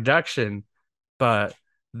already in production, but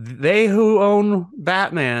they who own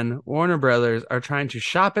Batman, Warner Brothers, are trying to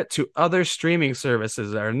shop it to other streaming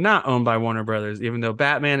services that are not owned by Warner Brothers, even though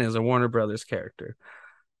Batman is a Warner Brothers character.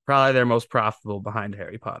 Probably their most profitable behind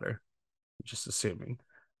Harry Potter, just assuming.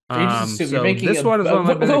 You just assume you're So making this one is one of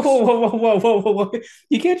my whoa, big. whoa, whoa, whoa, whoa, whoa, whoa.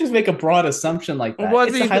 You can't just make a broad assumption like that. What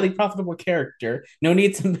It's do a you highly profitable character. No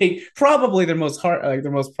need to make probably their most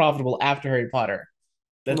profitable after Harry Potter.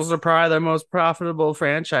 Those That's are probably their most profitable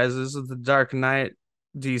franchises of the Dark Knight,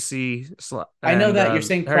 DC, I know and that you're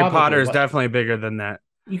saying Harry probably. Potter is What definitely bigger than that.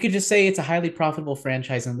 you could just say it's a highly profitable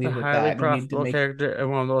franchise and A leave it at highly that. No need to profitable make. character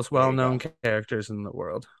and one of the most There you well-known go. characters in the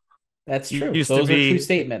world. That's You true. used to Those are true be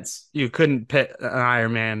statements. you couldn't pit an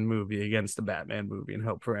Iron Man movie against a Batman movie and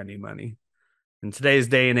hope for any money. In today's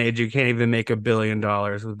day and age, you can't even make $1 billion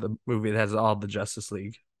with a movie that has all the Justice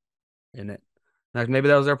League in it. Maybe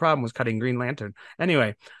that was their problem, was cutting Green Lantern.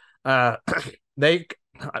 Anyway, uh, they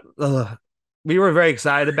we were very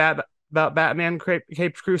excited about Batman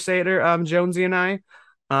Caped Crusader, Jonesy and I,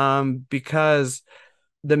 because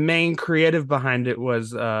the main creative behind it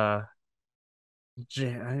was I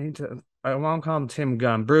won't call him Tim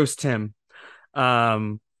Gunn, Bruce Tim.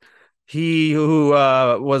 Um, he who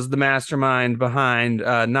was the mastermind behind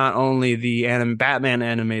not only the Batman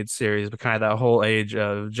animated series, but kind of that whole age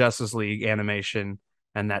of Justice League animation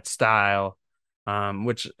and that style.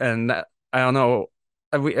 Which and that, I don't know.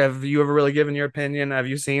 Have you ever really given your opinion? Have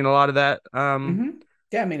you seen a lot of that,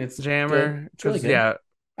 Yeah, I mean it's good. Jammer? It's really Because good. yeah,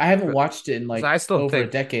 I haven't watched it in 'cause like I still over a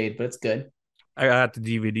think decade, but it's good. I got the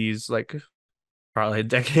DVDs like probably a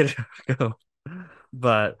decade ago.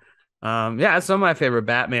 But yeah, it's some of my favorite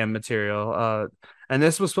Batman material. And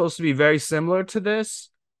this was supposed to be very similar to this,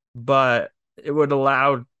 but it would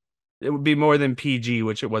be more than PG,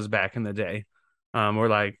 which it was back in the day. Where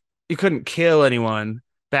like you couldn't kill anyone.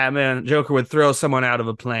 Batman Joker would throw someone out of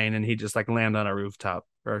a plane and he'd just like land on a rooftop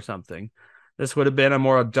or something. This would have been a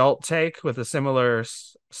more adult take with a similar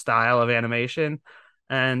style of animation.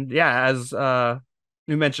 And yeah, as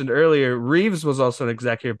you mentioned earlier, Reeves was also an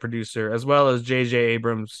executive producer, as well as J.J.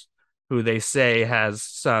 Abrams, who they say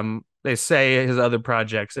his other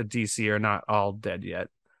projects at DC are not all dead yet.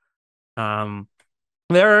 Um,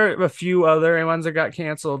 there are a few other ones that got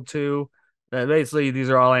canceled too. Basically, these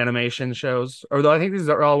are all animation shows, although I think these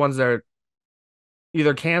are all ones that are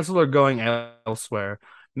either canceled or going elsewhere.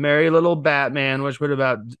 Merry Little Batman, which was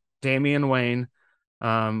about Damian Wayne,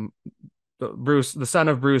 um, Bruce, the son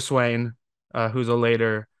of Bruce Wayne, who's a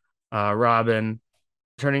later Robin,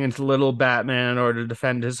 turning into Little Batman in order to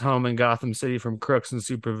defend his home in Gotham City from crooks and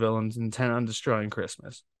supervillains intent on destroying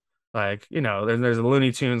Christmas. Like, there's a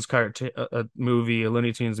Looney Tunes cartoon, a movie, a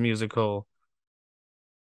Looney Tunes musical,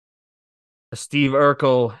 a Steve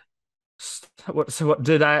Urkel. What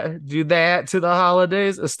did I do that to the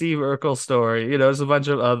holidays? A Steve Urkel story. There's a bunch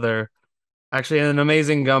of other, actually, an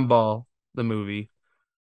Amazing Gumball, the movie.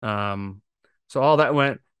 So all that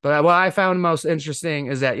went, but what I found most interesting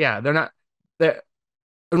is that, yeah, they're not, they're,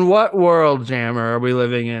 in what world, Jammer, are we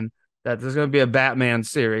living in that there's going to be a Batman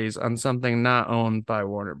series on something not owned by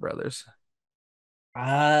Warner Brothers?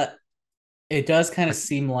 Uh It does kind of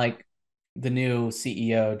seem like the new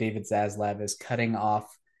CEO, David Zaslav, is cutting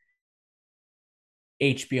off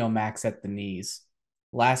HBO Max at the knees.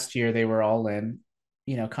 Last year, they were all in,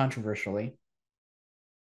 controversially.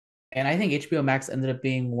 And I think HBO Max ended up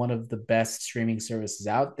being one of the best streaming services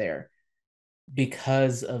out there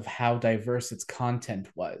because of how diverse its content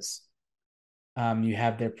was. You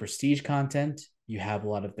have their prestige content, you have a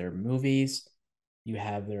lot of their movies, you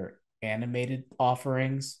have their animated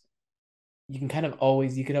offerings. You can kind of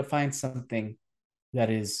always you could find something that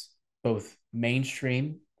is both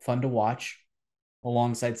mainstream, fun to watch,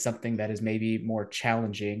 alongside something that is maybe more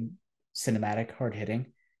challenging, cinematic, hard hitting,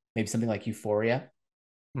 maybe something like Euphoria.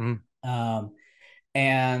 Mm. Um,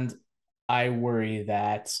 and I worry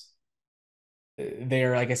that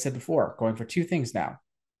they're, like I said before, going for two things now: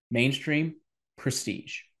 mainstream,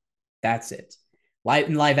 prestige. That's it.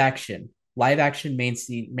 Live action,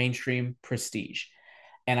 mainstream, prestige.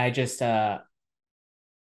 And I just, and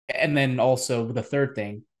then also the third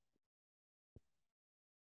thing,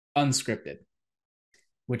 unscripted,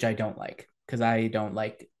 which I don't like because I don't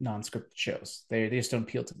like non-scripted shows. They just don't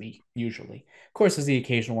appeal to me usually. Of course, there's the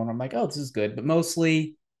occasional one where I'm like, oh, this is good, but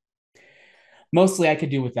mostly I could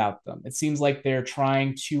do without them. It seems like they're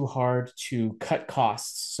trying too hard to cut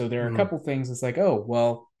costs. So there are a Mm. couple things. It's like, oh,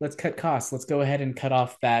 well, let's cut costs. Let's go ahead and cut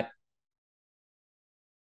off that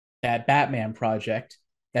Batman project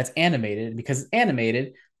that's animated. Because it's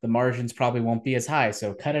animated, the margins probably won't be as high.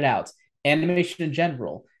 So cut it out. Animation in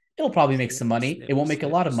general, it'll probably make some money. It Snip, won't make a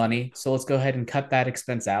snip, lot of snip. money. So let's go ahead and cut that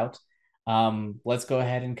expense out. Let's go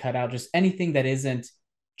ahead and cut out just anything that isn't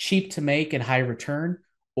cheap to make and high return,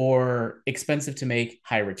 or expensive to make,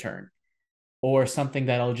 high return, or something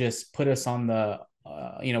that'll just put us on the,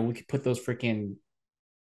 we could put those freaking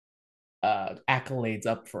accolades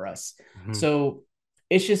up for us. Mhm. So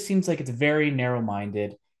it just seems like it's very narrow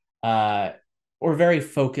minded, uh, or very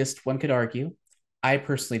focused, one could argue. I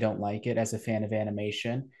personally don't like it as a fan of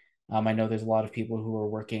animation. I know there's a lot of people who are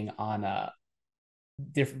working on a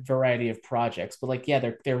different variety of projects, but like,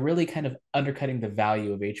 yeah, they're really kind of undercutting the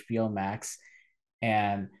value of HBO Max.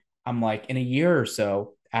 And I'm like, in a year or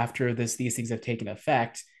so after these things have taken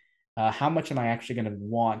effect, how much am I actually going to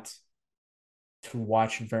want to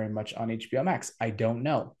watch very much on HBO Max? I don't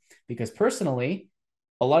know, because personally,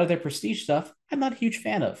 a lot of their prestige stuff I'm not a huge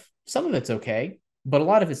fan of. Some of it's okay, but a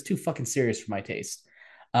lot of it's too fucking serious for my taste.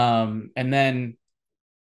 And then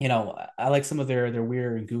I like some of their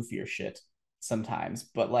weird and goofier shit sometimes,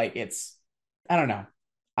 but like it's I don't know.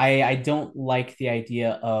 I don't like the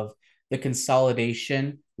idea of the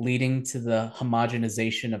consolidation leading to the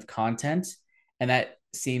homogenization of content, and that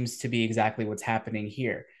seems to be exactly what's happening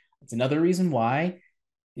here. It's another reason why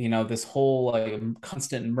this whole like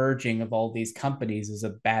constant merging of all these companies is a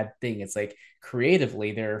bad thing. It's like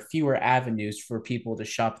creatively there are fewer avenues for people to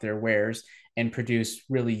shop their wares and produce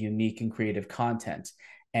really unique and creative content.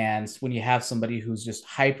 And when you have somebody who's just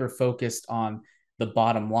hyper focused on the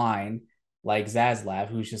bottom line, like Zaslav,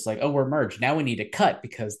 who's just like, oh, we're merged, now we need to cut,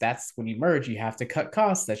 because that's when you merge, you have to cut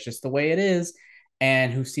costs, that's just the way it is.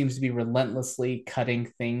 And who seems to be relentlessly cutting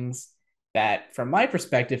things that, from my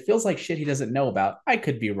perspective, feels like shit he doesn't know about. I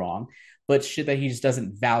could be wrong, but shit that he just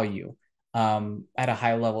doesn't value at a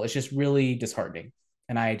high level. It's just really disheartening,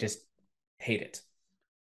 and I just hate it.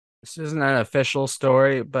 This isn't an official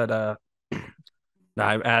story, but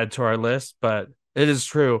I've added to our list. But it is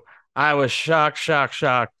true. I was shocked.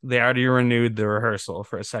 They already renewed the rehearsal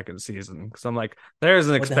for a second season because I'm like, there's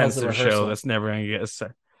an What the hell's the expensive show rehearsal? that's never gonna get a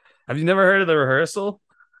set. Have you never heard of the rehearsal?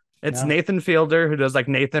 It's No, Nathan Fielder who does like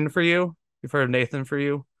Nathan for You. You've heard of Nathan for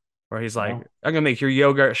You, where he's like, no. I'm gonna make your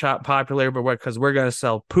yogurt shop popular, but what? Because we're gonna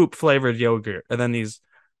sell poop flavored yogurt, and then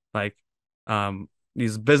like um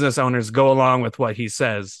these business owners go along with what he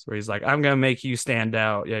says, where he's like, I'm gonna make you stand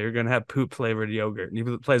out. Yeah, you're gonna have poop flavored yogurt, and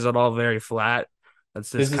he plays it all very flat.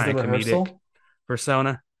 That's his This is kind the of comedic rehearsal.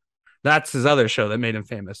 persona. That's his other show that made him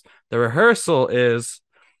famous. The rehearsal is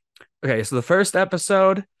okay. So the first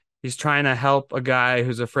episode, he's trying to help a guy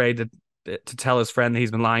who's afraid to tell his friend that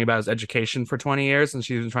he's been lying about his education for 20 years, and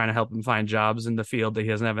she's been trying to help him find jobs in the field that he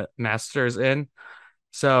doesn't have a master's in.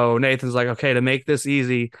 So Nathan's like, okay, to make this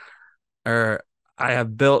easy, or I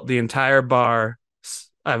have built the entire bar.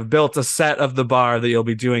 I've built a set of the bar that you'll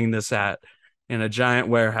be doing this at in a giant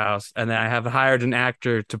warehouse, and then I have hired an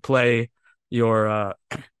actor to play your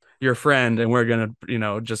your friend, and we're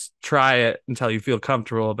gonna just try it until you feel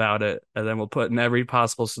comfortable about it, and then we'll put in every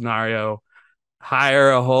possible scenario,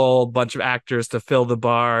 hire a whole bunch of actors to fill the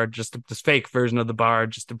bar, just this fake version of the bar,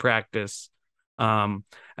 just to practice. And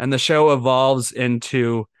the show evolves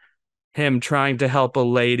into him trying to help a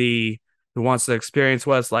lady who wants to experience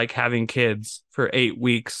what it's like having kids for 8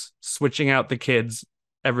 weeks, switching out the kids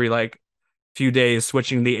every like few days,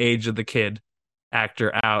 switching the age of the kid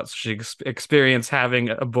actor out. So she experienced having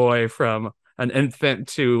a boy from an infant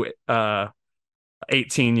to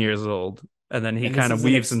 18 years old. And then he And this kind of is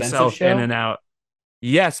an weaves expensive himself in show. and out.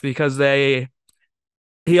 Yes, because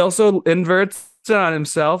he also inverts it on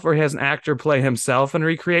himself, or he has an actor play himself and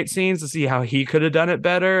recreate scenes to see how he could have done it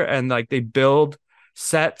better. And like they build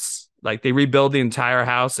sets, like they rebuild the entire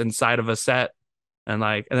house inside of a set, and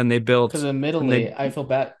then they Because built and they admittedly, I feel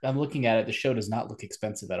bad. I'm looking at it. The show does not look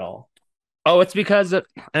expensive at all. oh, it's because and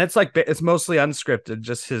it's like it's mostly unscripted,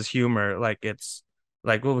 just his humor. Like it's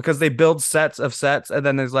like, well, because they build sets of sets, and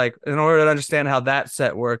then there's like, in order to understand how that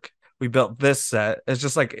set work, we built this set. It's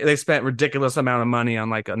just like they spent ridiculous amount of money on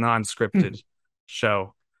like a non-scripted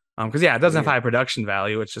show. Because yeah, it doesn't have high Weird. production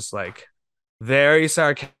value. It's just like very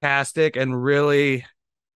sarcastic and really,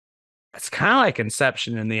 it's kind of like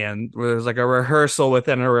Inception in the end, where there's like a rehearsal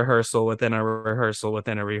within a rehearsal within a rehearsal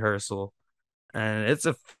within a rehearsal, and it's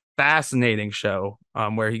a fascinating show,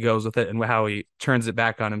 where he goes with it and how he turns it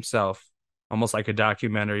back on himself, almost like a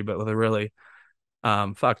documentary, but with a really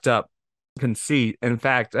fucked up conceit. In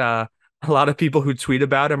fact, a lot of people who tweet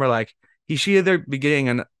about him are like, he should either be getting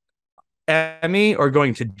an Emmy or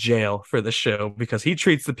going to jail for the show because he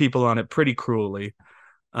treats the people on it pretty cruelly.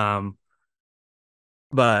 Um,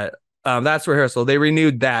 but that's rehearsal. They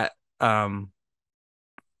renewed that,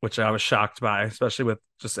 which I was shocked by, especially with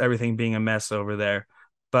just everything being a mess over there.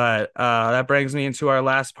 But that brings me into our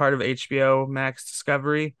last part of HBO Max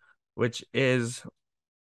Discovery, which is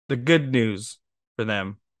the good news for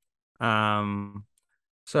them. Um,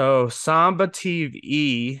 so Samba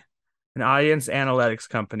TV, an audience analytics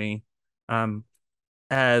company, um,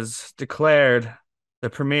 has declared the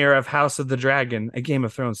premiere of House of the Dragon, a Game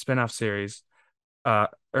of Thrones spinoff series, uh,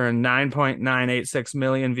 earned 9.986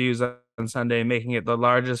 million views on Sunday, making it the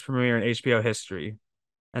largest premiere in HBO history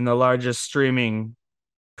and the largest streaming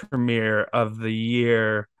premiere of the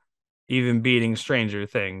year, even beating Stranger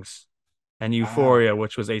Things and Wow. Euphoria,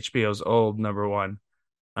 which was HBO's old number one.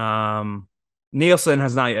 Um, Nielsen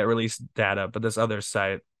has not yet released data, but this other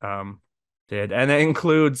site did, and it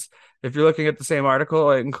includes. If you're looking at the same article,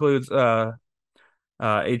 it includes HBO.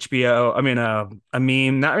 I mean, a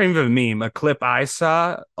meme, not even a meme, a clip I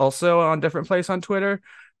saw also on a different place on Twitter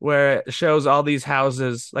where it shows all these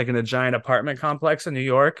houses like in a giant apartment complex in New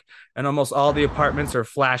York, and almost all the apartments are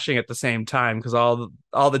flashing at the same time because all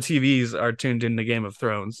the TVs are tuned into Game of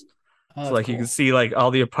Thrones. Oh, So that's like you can cool. see like all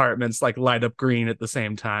the apartments like light up green at the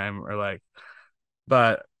same time, or like.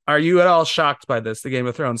 But are you at all shocked by this? The Game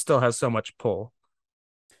of Thrones still has so much pull.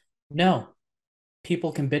 No,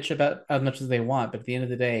 people can bitch about as much as they want, but at the end of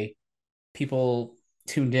the day, people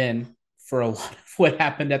tuned in for a lot of what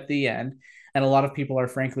happened at the end, and a lot of people are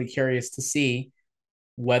frankly curious to see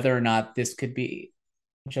whether or not this could be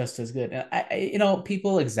just as good.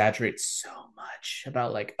 People exaggerate so much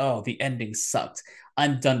about like, oh, the ending sucked.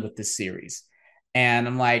 I'm done with this series, and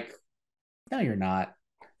I'm like, no, you're not.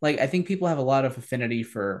 Like, I think people have a lot of affinity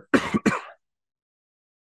for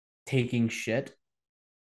taking shit.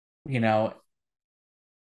 You know,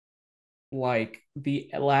 like the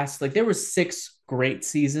last, like there were 6 great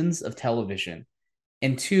seasons of television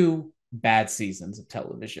and 2 bad seasons of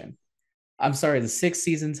television. I'm sorry, the 6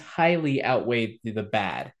 seasons highly outweighed the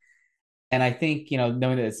bad. And I think, knowing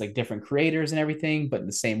that it's like different creators and everything, but in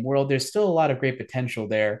the same world, there's still a lot of great potential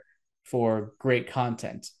there for great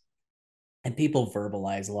content. And people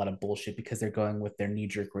verbalize a lot of bullshit because they're going with their knee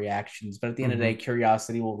jerk reactions. But at the end of the Mm-hmm. day,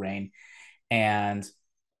 curiosity will reign. And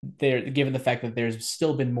there, given the fact that there's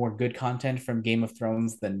still been more good content from Game of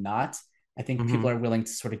Thrones than not, I think Mm-hmm. people are willing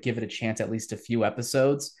to sort of give it a chance, at least a few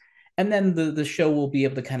episodes. And then the show will be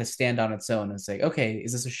able to kind of stand on its own and say, okay,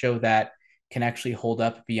 is this a show that can actually hold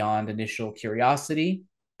up beyond initial curiosity?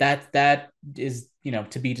 That is,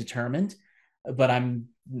 to be determined. But I'm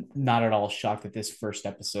not at all shocked that this first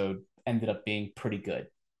episode ended up being pretty good.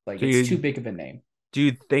 Like Do it's too you big of a name. do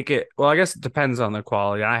you think it? Well, I guess it depends on the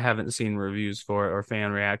quality. I haven't seen reviews for it or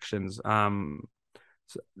fan reactions.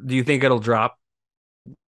 Do you think it'll drop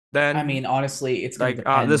I then? mean, honestly, it's going to Like,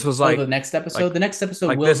 depend. this was Oh, the next episode. like The next episode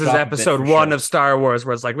like will this is drop a bit episode for one sure. of Star Wars,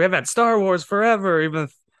 where it's like we have had Star Wars forever,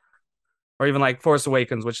 or even like Force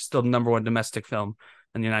Awakens, which is still the number one domestic film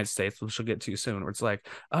in the United States, which we'll get to soon. Where it's like,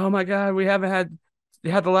 oh my god, we had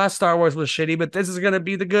the last Star Wars was shitty, but this is gonna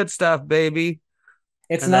be the good stuff, baby.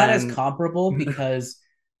 It's And not as then, comparable because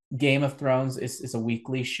Game of Thrones is a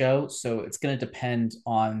weekly show, so it's going to depend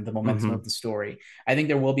on the momentum mm-hmm. of the story. I think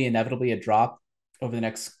there will be inevitably a drop over the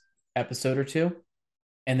next episode or two,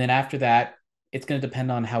 and then after that, it's going to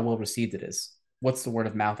depend on how well received it is. What's the word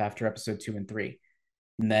of mouth after episode 2 and 3?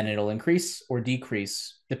 And then it'll increase or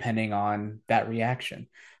decrease depending on that reaction.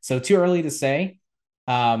 So too early to say.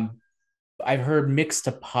 Um, I've heard mixed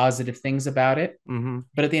to positive things about it,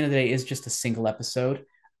 but at the end of the day, it's just a single episode.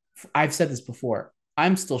 I've said this before.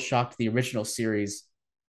 I'm still shocked the original series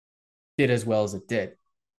did as well as it did.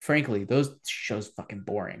 Frankly, those shows fucking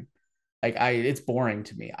boring. It's boring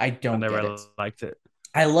to me. I I don't get never it. liked it.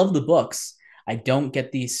 I love the books. I don't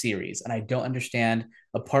get these series, and I don't understand,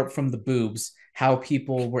 apart from the boobs, how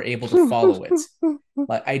people were able to follow it.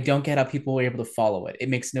 Like, I don't get how people were able to follow it. It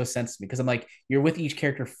makes no sense to me because I'm like, you're with each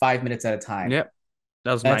character 5 minutes at a time. Yep,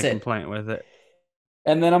 that was my That's it. complaint with it.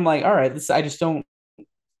 And then I'm like, all right, I just don't,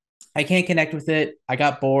 I can't connect with it. I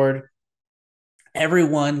got bored.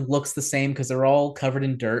 Everyone looks the same because they're all covered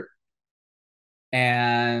in dirt.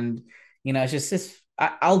 And, it's just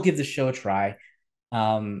I'll give the show a try.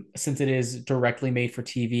 Since it is directly made for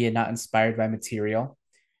TV and not inspired by material.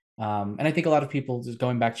 And I think a lot of people, just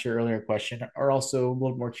going back to your earlier question, are also a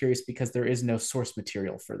little more curious because there is no source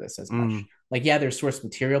material for this as much. Like, yeah, there's source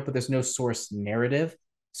material, but there's no source narrative,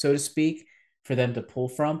 so to speak, for them to pull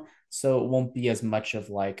from. So it won't be as much of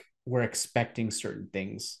like, we're expecting certain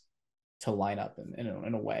things to line up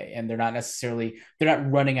in a way. And they're not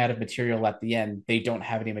running out of material at the end. They don't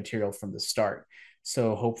have any material from the start.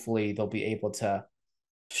 So hopefully they'll be able to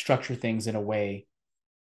structure things in a way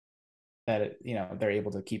that they're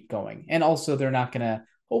able to keep going. And also they're not going to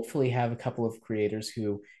hopefully have a couple of creators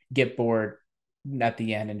who get bored at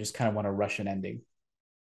the end and just kind of want to rush an ending.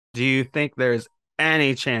 Do you think there's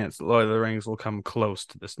any chance Lord of the Rings will come close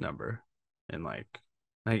to this number? And Lord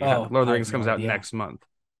of the Rings comes out next month.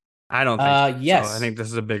 I don't think so. Yes. I think this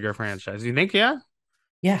is a bigger franchise. You think, yeah?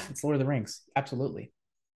 Yeah, it's Lord of the Rings. Absolutely.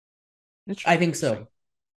 I think so.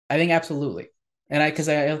 I think absolutely. And I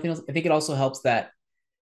think it also helps that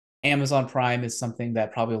Amazon Prime is something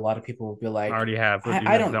that probably a lot of people will be like, I already have.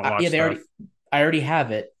 I don't watch. Yeah, I already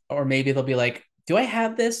have it. Or maybe they'll be like, do I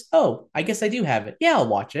have this? Oh, I guess I do have it. Yeah, I'll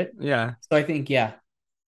watch it. Yeah. So I think, yeah.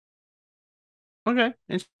 Okay,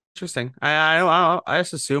 interesting. I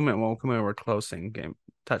just assume it won't come over touching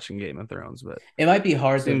Game of Thrones, but it might be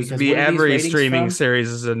hard seems though, to be every streaming series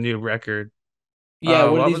is a new record. Yeah,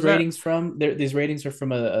 what are these ratings from? These ratings are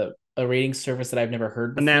from a rating service that I've never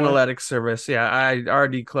heard before. An analytics service. Yeah, I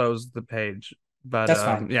already closed the page, but that's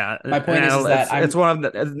fine. Yeah, my point is that it's one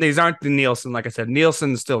of these aren't the Nielsen. Like I said,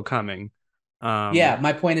 Nielsen's still coming. Yeah,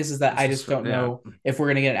 my point is that I just don't know if we're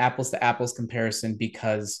gonna get an apples to apples comparison,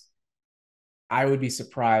 because I would be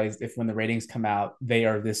surprised if when the ratings come out, they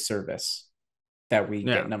are this service that we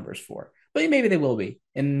get numbers for. But maybe they will be,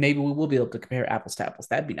 and maybe we will be able to compare apples to apples.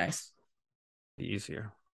 That'd be nice.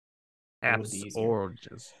 Easier. Apps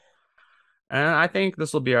oranges. And I think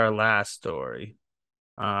this will be our last story.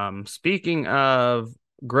 Speaking of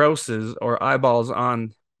grosses or eyeballs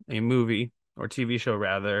on a movie or TV show,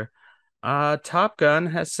 rather, Top Gun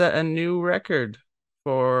has set a new record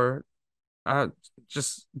for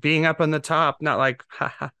just being up on the top. Not like,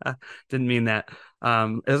 didn't mean that.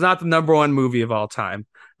 It's not the number one movie of all time,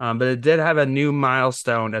 but it did have a new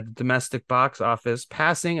milestone at the domestic box office,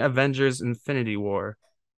 passing Avengers Infinity War.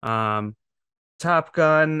 Top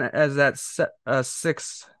Gun as that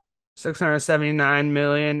 679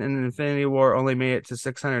 million, and Infinity War only made it to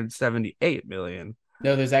 678 million.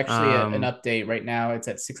 No, there's actually an update right now. It's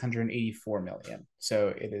at 684 million. So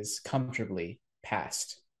it is comfortably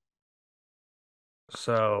passed.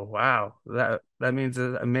 So wow, that means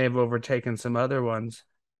that I may have overtaken some other ones.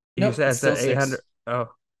 Nope, you said 800. Oh,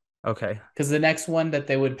 okay. Because the next one that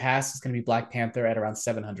they would pass is going to be Black Panther at around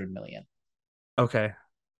 700 million. Okay.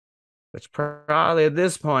 Which probably at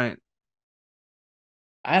this point,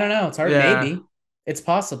 I don't know. It's hard. Yeah. Maybe it's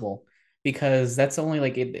possible, because that's only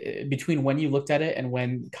like between when you looked at it and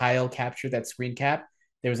when Kyle captured that screen cap,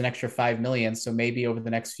 there was an extra 5 million. So maybe over the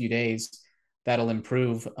next few days, that'll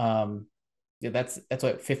improve. That's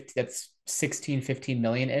what 50. That's 15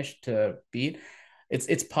 million ish to beat.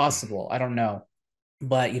 It's possible. I don't know,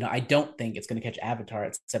 but I don't think it's going to catch Avatar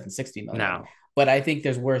at 760 million. No. But I think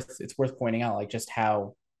it's worth pointing out, like, just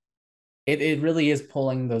how it really is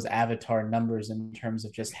pulling those Avatar numbers in terms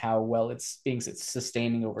of just how well it's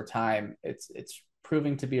sustaining over time. It's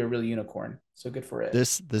proving to be a real unicorn. So good for it.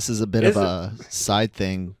 This is a bit of a side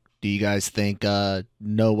thing. Do you guys think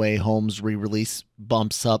No Way Home's re-release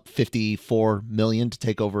bumps up 54 million to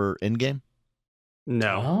take over Endgame?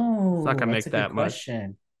 No. Oh, it's not gonna make that much.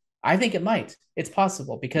 I think it might. It's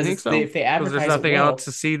possible, because if they advertise it well, there's nothing else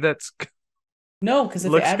to see that's no, because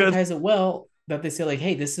if they advertise it well, that they say like,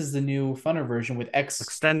 hey, this is the new funner version with X,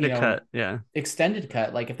 Extended cut. Yeah. extended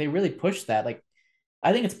cut. Like if they really push that, like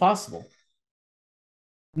I think it's possible.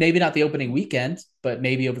 Maybe not the opening weekend, but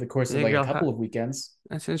maybe over the course of Yeah, like a couple of weekends.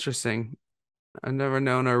 that's interesting. I've never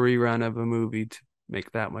known a rerun of a movie to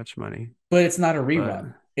make that much money. But it's not a But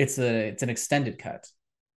rerun. It's an extended cut.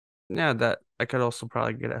 yeah, that I could also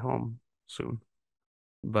probably get at home soon.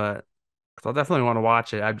 But 'cause I'll definitely want to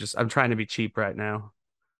watch it. I'm trying to be cheap right now.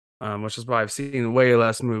 Which is why I've seen way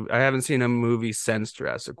less movie. I haven't seen a movie since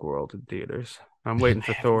Jurassic World in theaters. I'm waiting I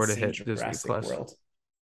for haven't Thor to seen hit Disney Jurassic Plus. World.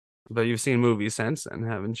 But you've seen movies since then,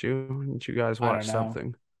 haven't you? Didn't you guys I don't watch know.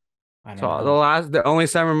 something? I don't So know. the only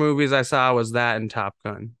summer movies I saw was that and Top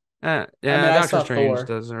Gun. I mean, Yeah, I Doctor saw Strange Thor.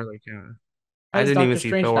 doesn't really count. How I does didn't even Doctor see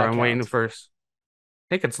Strange Thor. not I'm waiting count? first.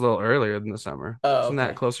 I think it's a little earlier than the summer. Oh, Isn't that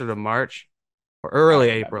okay. closer to March or I early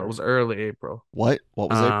don't April? It remember. was early April. What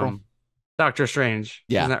was April? Um, Doctor Strange.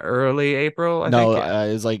 Yeah. Isn't that early April? I No, think, yeah.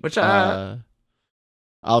 it's like Which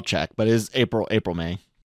I'll check, but it's April May.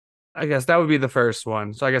 I guess that would be the first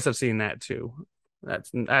one. So I guess I've seen that too.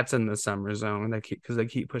 That's in the summer zone. They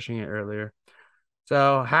keep pushing it earlier.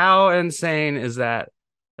 So how insane is that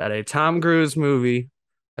a Tom Cruise movie,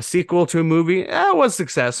 a sequel to a movie, was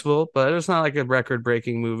successful, but it's not like a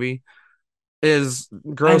record-breaking movie, is I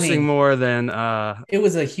grossing mean, more than it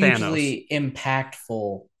was a Thanos. hugely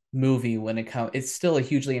impactful movie when it comes. It's still a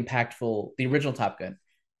hugely impactful. The original Top Gun,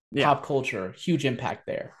 Yeah. pop culture, huge impact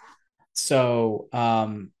there. So,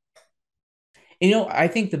 I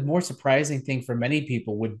think the more surprising thing for many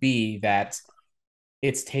people would be that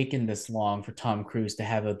it's taken this long for Tom Cruise to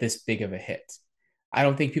have this big of a hit. I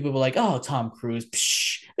don't think people were like, "Oh, Tom Cruise,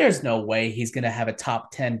 psh, there's no way he's going to have a top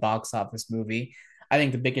 10 box office movie." I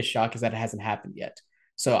think the biggest shock is that it hasn't happened yet.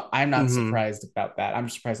 So I'm not Hmm. surprised about that. I'm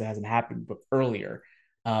just surprised it hasn't happened earlier.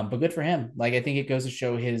 But good for him. Like I think it goes to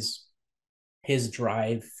show his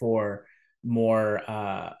drive for more.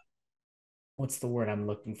 What's the word I'm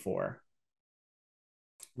looking for?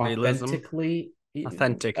 Realism, Authentically,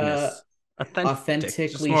 uh, authenticness, just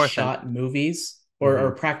authentically more authentic. shot movies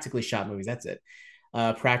or Hmm. practically shot movies. That's it.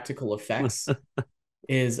 Practical effects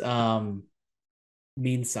is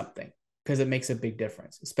means something because it makes a big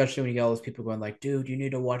difference, especially when you get all those people going like, "Dude, you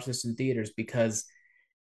need to watch this in theaters because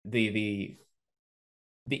the the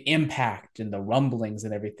the impact and the rumblings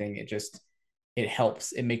and everything. It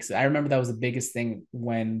helps. It makes it. I remember that was the biggest thing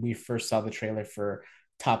when we first saw the trailer for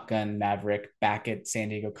Top Gun Maverick back at San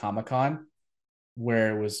Diego Comic Con,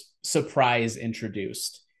 where it was surprise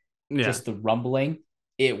introduced. Yeah. Just the rumbling,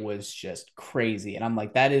 it was just crazy. And I'm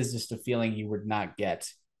like, that is just a feeling you would not get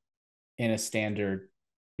in a standard,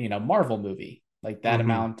 Marvel movie. Like that Hmm.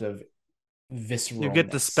 amount of You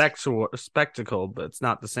get the visceralness. spectacle, but it's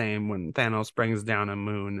not the same when Thanos brings down a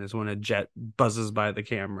moon as when a jet buzzes by the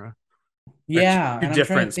camera. They're Yeah. two And I'm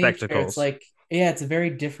trying to different think here. It's spectacles. like, yeah, it's a very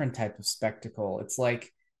different type of spectacle. It's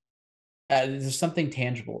like there's something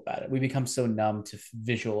tangible about it. We become so numb to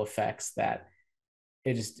visual effects that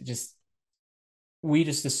it just we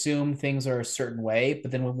just assume things are a certain way,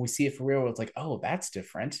 but then when we see it for real, it's like, oh, that's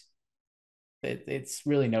different. It's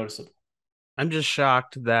really noticeable. I'm just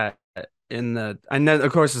shocked that I know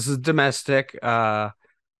of course this is domestic,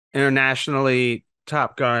 internationally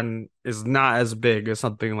Top Gun is not as big as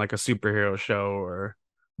something like a superhero show or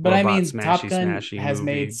But I robot mean, Top smashy Gun smashy has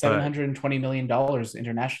made movie, but $720 million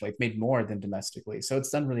internationally. It's made more than domestically, so it's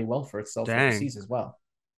done really well for itself dang. overseas as well.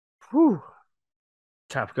 Whew.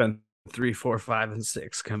 Top Gun 3, 4, 5, and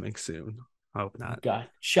 6 coming soon. Hope not. Got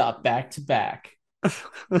shot back to back.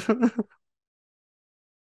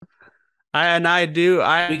 I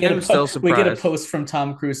We get am still we get a surprised. post from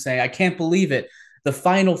Tom Cruise saying, "I can't believe it. The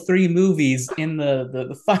final three movies in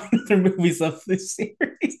the final three movies of this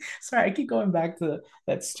series." Sorry, I keep going back to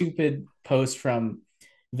that stupid post from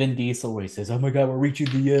Vin Diesel where he says, "Oh my God, we're reaching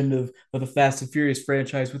the end of the Fast and Furious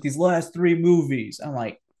franchise with these last three movies." I'm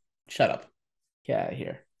like, shut up, get out of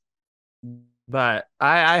here. But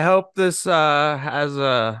I hope this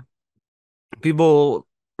has people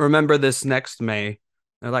remember this next May.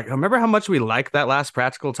 They're like, remember how much we liked that last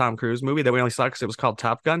practical Tom Cruise movie that we only saw because it was called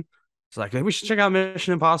Top Gun? It's like we should check out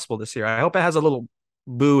Mission Impossible this year. I hope it has a little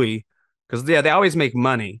buoy because yeah, they always make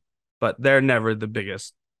money, but they're never the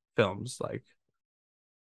biggest films. Like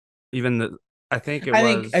even the I think it I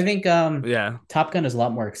was think yeah, Top Gun is a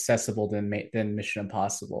lot more accessible than Mission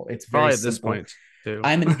Impossible. It's very probably at this simple. point too.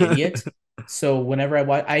 I'm an idiot, so whenever I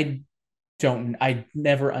watch, I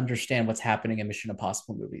never understand what's happening in Mission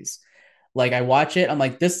Impossible movies. Like I watch it, I'm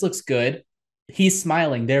like, this looks good. he's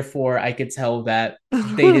smiling, therefore I could tell that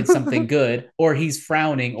they did something good, or he's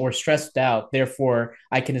frowning or stressed out, therefore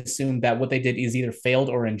I can assume that what they did is either failed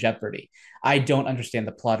or in jeopardy. I don't understand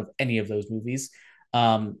the plot of any of those movies.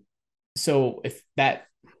 um so if that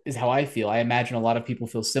is how I feel, I imagine a lot of people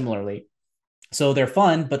feel similarly. So they're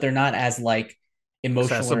fun, but they're not as like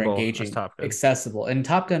emotional or Accessible as engaging, Top Gun. accessible. And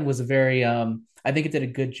Top Gun was a very I think it did a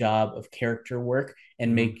good job of character work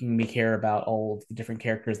and Mm-hmm. making me care about all of the different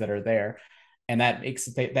characters that are there. And that makes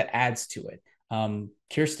it, that adds to it.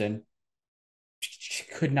 Kirsten, she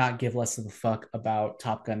could not give less of a fuck about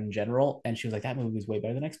Top Gun in general. And she was like, that movie was way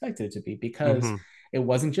better than I expected it to be, because Mm-hmm. it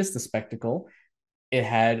wasn't just a spectacle, it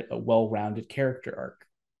had a well-rounded character arc.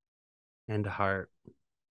 And heart.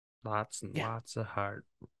 Lots and Yeah. lots of heart.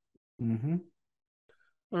 Mm-hmm.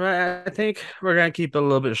 All right, I think we're gonna keep it a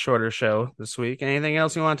little bit shorter show this week. Anything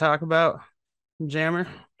else you want to talk about, Jammer?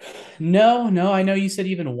 No, no, I know you said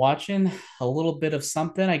you've been watching a little bit of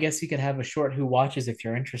something. I guess you could have a short who watches if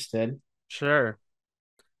you're interested. Sure.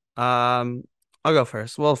 Um, I'll go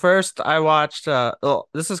first. Well, first I watched well,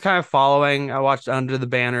 this is kind of following. I watched Under the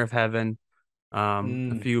Banner of Heaven a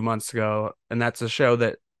Mm. few months ago, and that's a show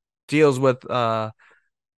that deals with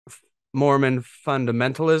Mormon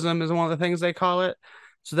fundamentalism is one of the things they call it.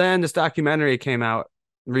 So then this documentary came out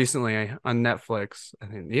recently on Netflix, I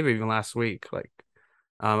think maybe even last week, like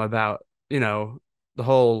about, the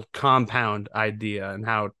whole compound idea and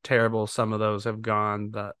how terrible some of those have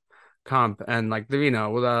gone. The comp and like the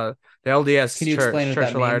Can LDS you explain Church, what Church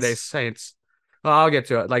that of Latter-day means? Saints. Well, I'll get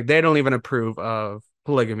to it. Like they don't even approve of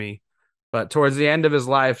polygamy. But towards the end of his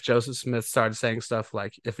life, Joseph Smith started saying stuff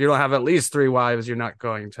like, if you don't have at least three wives, you're not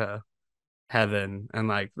going to heaven. And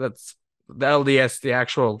like that's the LDS, the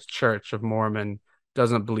actual Church of Mormon,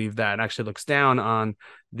 doesn't believe that and actually looks down on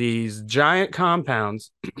these giant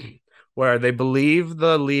compounds where they believe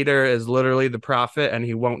the leader is literally the prophet and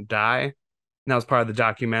he won't die. And that was part of the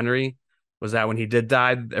documentary, was that when he did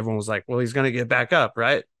die, everyone was like, well, he's going to get back up,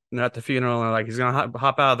 right? And at the funeral, and they're like, he's going to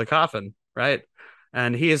hop out of the coffin, right?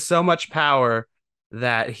 And he has so much power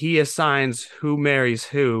that he assigns who marries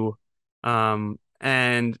who.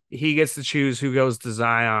 And he gets to choose who goes to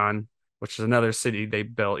Zion, which is another city they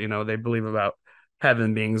built. They believe about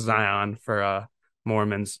heaven being Zion for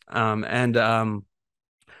Mormons. And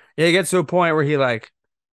yeah, he gets to a point where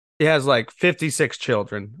he has like 56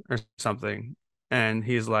 children or something, and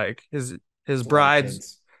he's like his It's a lot of brides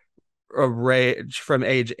kids. range from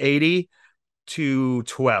age 80 to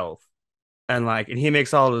 12. And he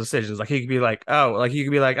makes all the decisions. Like he could be like, oh, like you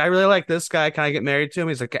could be like, I really like this guy. Can I get married to him?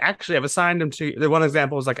 He's like, actually, I've assigned him to. The one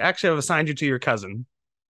example was like, actually, I've assigned you to your cousin.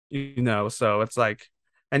 So it's like,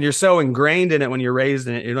 and you're so ingrained in it when you're raised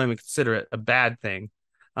in it, you don't even consider it a bad thing.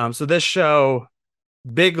 So this show,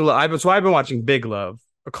 Big Love. I've been watching Big Love,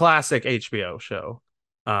 a classic HBO show.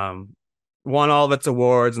 Um, Won all of its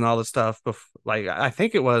awards and all the stuff. Like I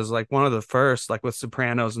think it was like one of the first, like with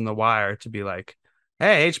Sopranos and The Wire, to be like,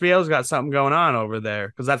 "Hey, HBO's got something going on over there,"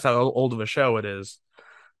 because that's how old of a show it is.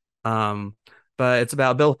 Um, but it's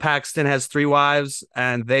about Bill Paxton has three wives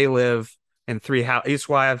and they live in three house. Each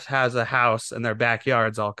wife has a house and their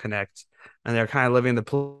backyards all connect, and they're kind of living the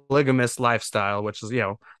polygamous lifestyle, which is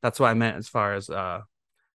that's what I meant as far as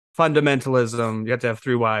fundamentalism. You have to have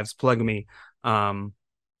three wives, polygamy,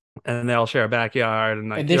 and they all share a backyard, and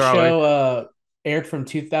And like this you're always show aired from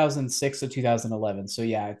 2006 to 2011. So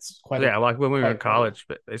yeah, it's yeah, like when we were in quite old. college,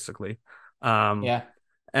 basically. Um, Yeah.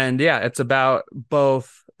 and yeah, it's about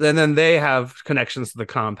both. And then they have connections to the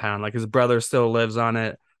compound. Like his brother still lives on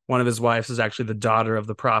it. One of his wives is actually the daughter of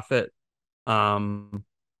the prophet. Um,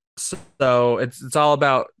 so it's all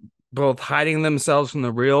about both hiding themselves from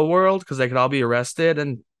the real world because they could all be arrested,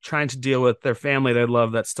 and trying to deal with their family they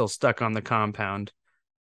love that's still stuck on the compound.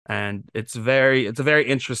 And it's a very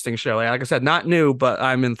interesting show. Like I said, not new, but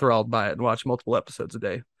I'm enthralled by it and watch multiple episodes a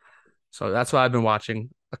day. So that's why I've been watching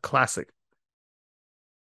a classic.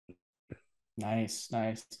 Nice,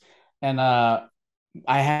 nice. And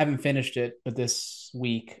I haven't finished it, but this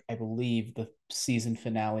week, I believe the season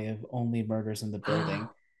finale of Only Murders in the I Building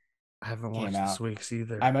haven't came watched this out. week's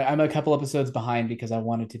either. I'm a couple episodes behind because I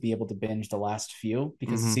wanted to be able to binge the last few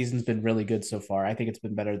because the Mm-hmm. season's been really good so far. I think it's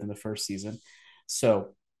been better than the first season.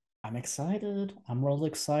 So I'm excited. I'm real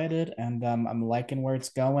excited, and I'm liking where it's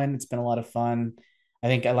going. It's been a lot of fun. I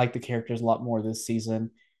think I like the characters a lot more this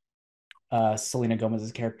season. Selena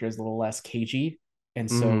Gomez's character is a little less cagey, and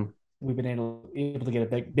Mm-hmm. so we've been able to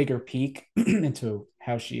get a bigger peek into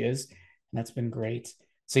how she is, and that's been great.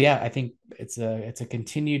 So yeah, I think it's a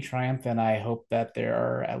continued triumph, and I hope that there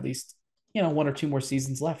are at least one or two more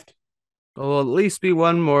seasons left. There'll at least be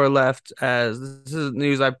one more left, as this is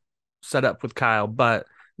news I set up with Kyle. But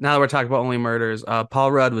now that we're talking about Only Murders,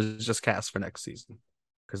 Paul Rudd was just cast for next season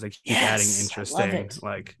because they keep adding interesting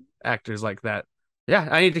like actors like that. Yeah,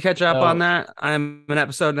 I need to catch up on that. I'm an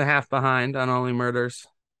episode and a half behind on Only Murders.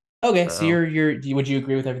 Okay, so would you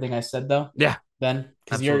agree with everything I said though? Yeah. Then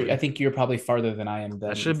because I think you're probably farther than I am. Then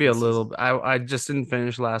that should be a little. I just didn't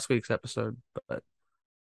finish last week's episode, but.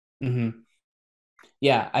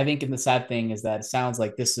 Yeah, I think the sad thing is that it sounds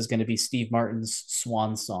like this is going to be Steve Martin's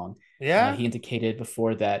swan song. Yeah, he indicated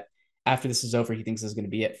before that after this is over, he thinks this is going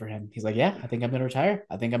to be it for him. He's like, yeah, I think I'm going to retire.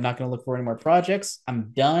 I think I'm not going to look for any more projects.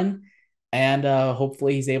 I'm done. And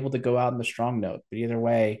hopefully he's able to go out on the strong note. But either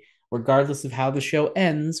way, regardless of how the show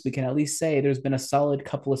ends, we can at least say there's been a solid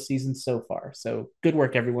couple of seasons so far. So good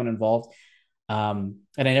work, everyone involved. And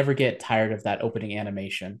I never get tired of that opening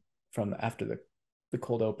animation from after the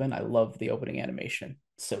cold open. I love the opening animation.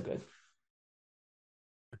 So good.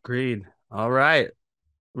 Agreed. All right.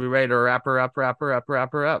 We ready to wrap her up? Let's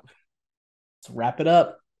wrap it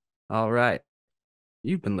up. All right.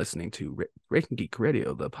 You've been listening to Breaking Geek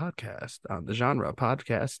Radio, the podcast on the Genre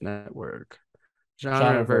Podcast Network.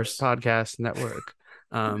 Genreverse Podcast Network.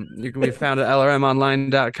 You can be found at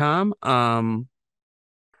lrmonline.com.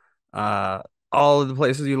 All of the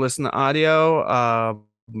places you listen to audio.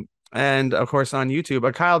 And of course on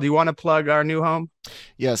YouTube. Kyle, do you want to plug our new home?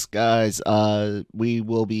 Yes, guys. We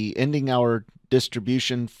will be ending our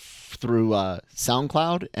distribution through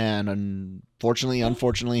SoundCloud, and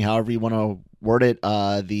unfortunately, however you want to word it,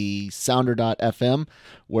 the Sounder.fm,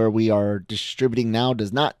 where we are distributing now,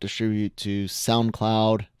 does not distribute to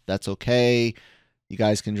SoundCloud. That's okay. You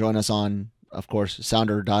guys can join us on, of course,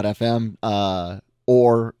 Sounder.fm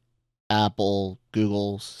or Apple,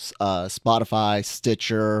 Google, Spotify,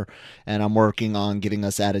 Stitcher, and I'm working on getting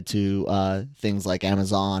us added to things like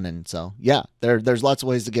Amazon, and so yeah, there's lots of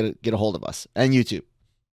ways to get a hold of us, and YouTube.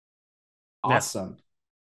 Awesome.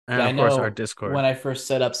 And of course our Discord. When I first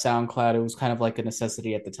set up SoundCloud, it was kind of like a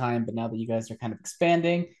necessity at the time, but now that you guys are kind of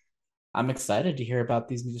expanding, I'm excited to hear about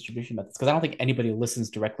these new distribution methods because I don't think anybody listens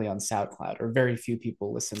directly on SoundCloud, or very few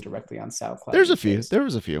people listen directly on SoundCloud. There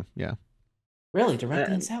was a few, yeah. Really?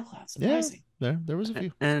 Directly on SoundCloud? Surprising. Yeah, there was a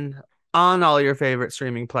few. And on all your favorite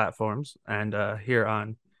streaming platforms, and here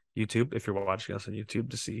on YouTube, if you're watching us on YouTube,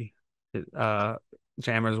 to see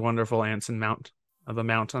Jammer's wonderful Anson mount of a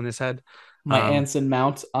mount on his head. My Anson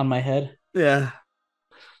mount on my head? Yeah.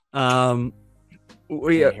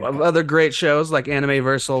 We have other great shows like Anime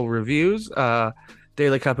Versal Reviews,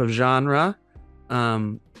 Daily Cup of Genre,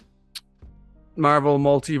 Marvel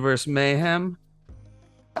Multiverse Mayhem.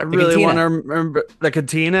 I really want to remember the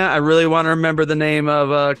Katina. I really want to remember the name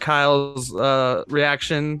of Kyle's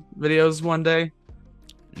reaction videos one day.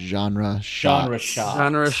 Genre Shot.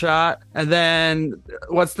 And then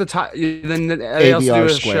what's the top? Then they also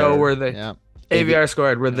do a show where they AVR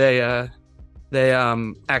Squared, where they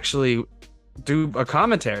actually do a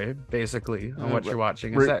commentary basically on what you're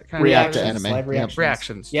watching. Is that kind react of to anime? Live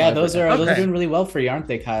reactions. Yeah, those are doing really well for you, aren't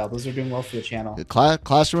they, Kyle? Those are doing well for the channel.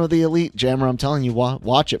 Classroom of the Elite, Jammer. I'm telling you,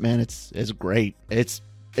 watch it, man. It's great. It's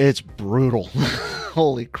brutal.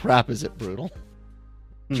 Holy crap, is it brutal?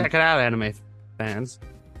 Check it out, anime fans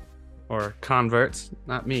or converts.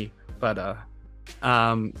 Not me, but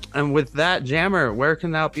and with that, Jammer, where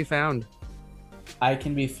can thou be found? I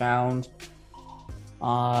can be found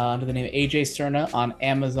under the name of AJ Cerna on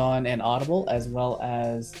Amazon and Audible, as well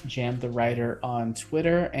as Jam the Writer on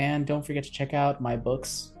Twitter. And don't forget to check out my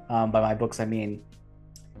books. By my books, I mean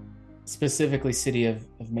specifically City of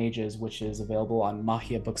Mages, which is available on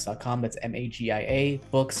magiabooks.com. That's MAGIA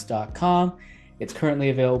books.com. It's currently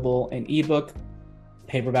available in ebook,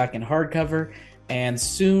 paperback, and hardcover, and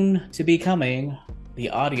soon to be coming the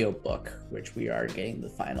audiobook, which we are getting the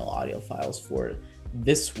final audio files for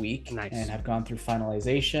this week. Nice. And have gone through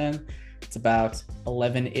finalization. It's about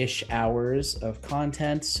 11-ish hours of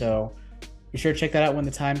content, so be sure to check that out when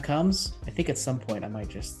the time comes. I think at some point I might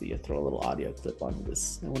just throw a little audio clip onto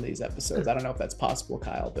this one of these episodes. I don't know if that's possible,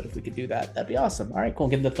 Kyle, but if we could do that, that'd be awesome. All right, cool.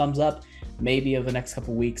 Give it a thumbs up maybe over the next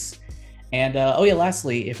couple weeks. And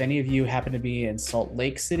lastly, if any of you happen to be in Salt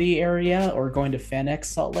Lake City area or going to FanX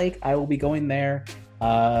Salt Lake, I will be going there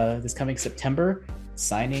this coming September,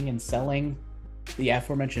 signing and selling the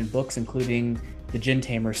aforementioned books, including the Gin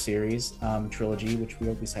Tamer series trilogy, which we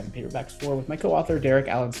will be signing paperbacks for with my co-author Derek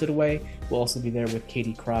Allen Sidaway. We'll also be there with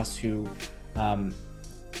Katie Cross, who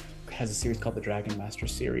has a series called the Dragon Master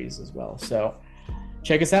series as well. So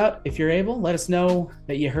check us out if you're able. Let us know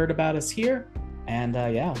that you heard about us here, and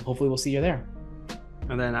hopefully we'll see you there.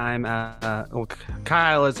 And then I'm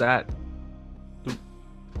Kyle is at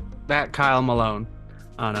Kyle Malone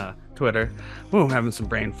on Twitter. Ooh, I'm having some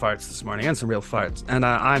brain farts this morning and some real farts. And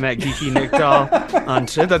I'm at Geeky Nick Doll on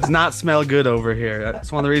Twitter. That does not smell good over here.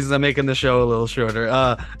 That's one of the reasons I'm making the show a little shorter.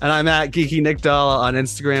 And I'm at Geeky Nick Doll on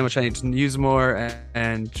Instagram, which I need to use more,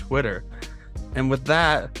 and Twitter. And with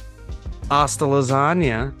that, hasta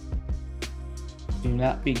lasagna. Do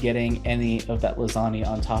not be getting any of that lasagna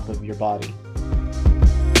on top of your body.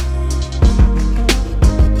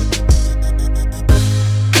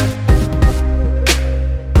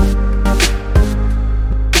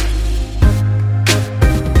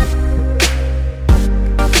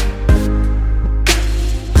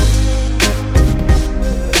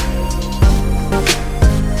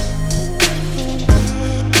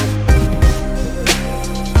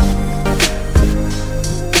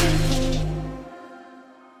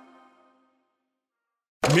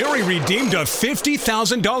 Mary redeemed a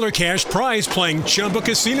 $50,000 cash prize playing Chumba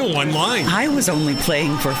Casino online. I was only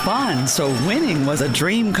playing for fun, so winning was a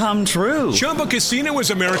dream come true. Chumba Casino is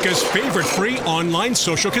America's favorite free online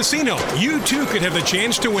social casino. You too could have the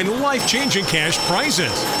chance to win life-changing cash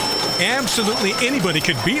prizes. Absolutely anybody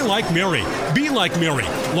could be like Mary. Be like Mary.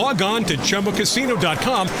 Log on to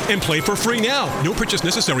ChumbaCasino.com and play for free now. No purchase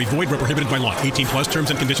necessary. Void where prohibited by law. 18 plus terms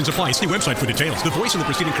and conditions apply. See website for details. The voice in the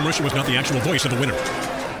preceding commercial was not the actual voice of the winner.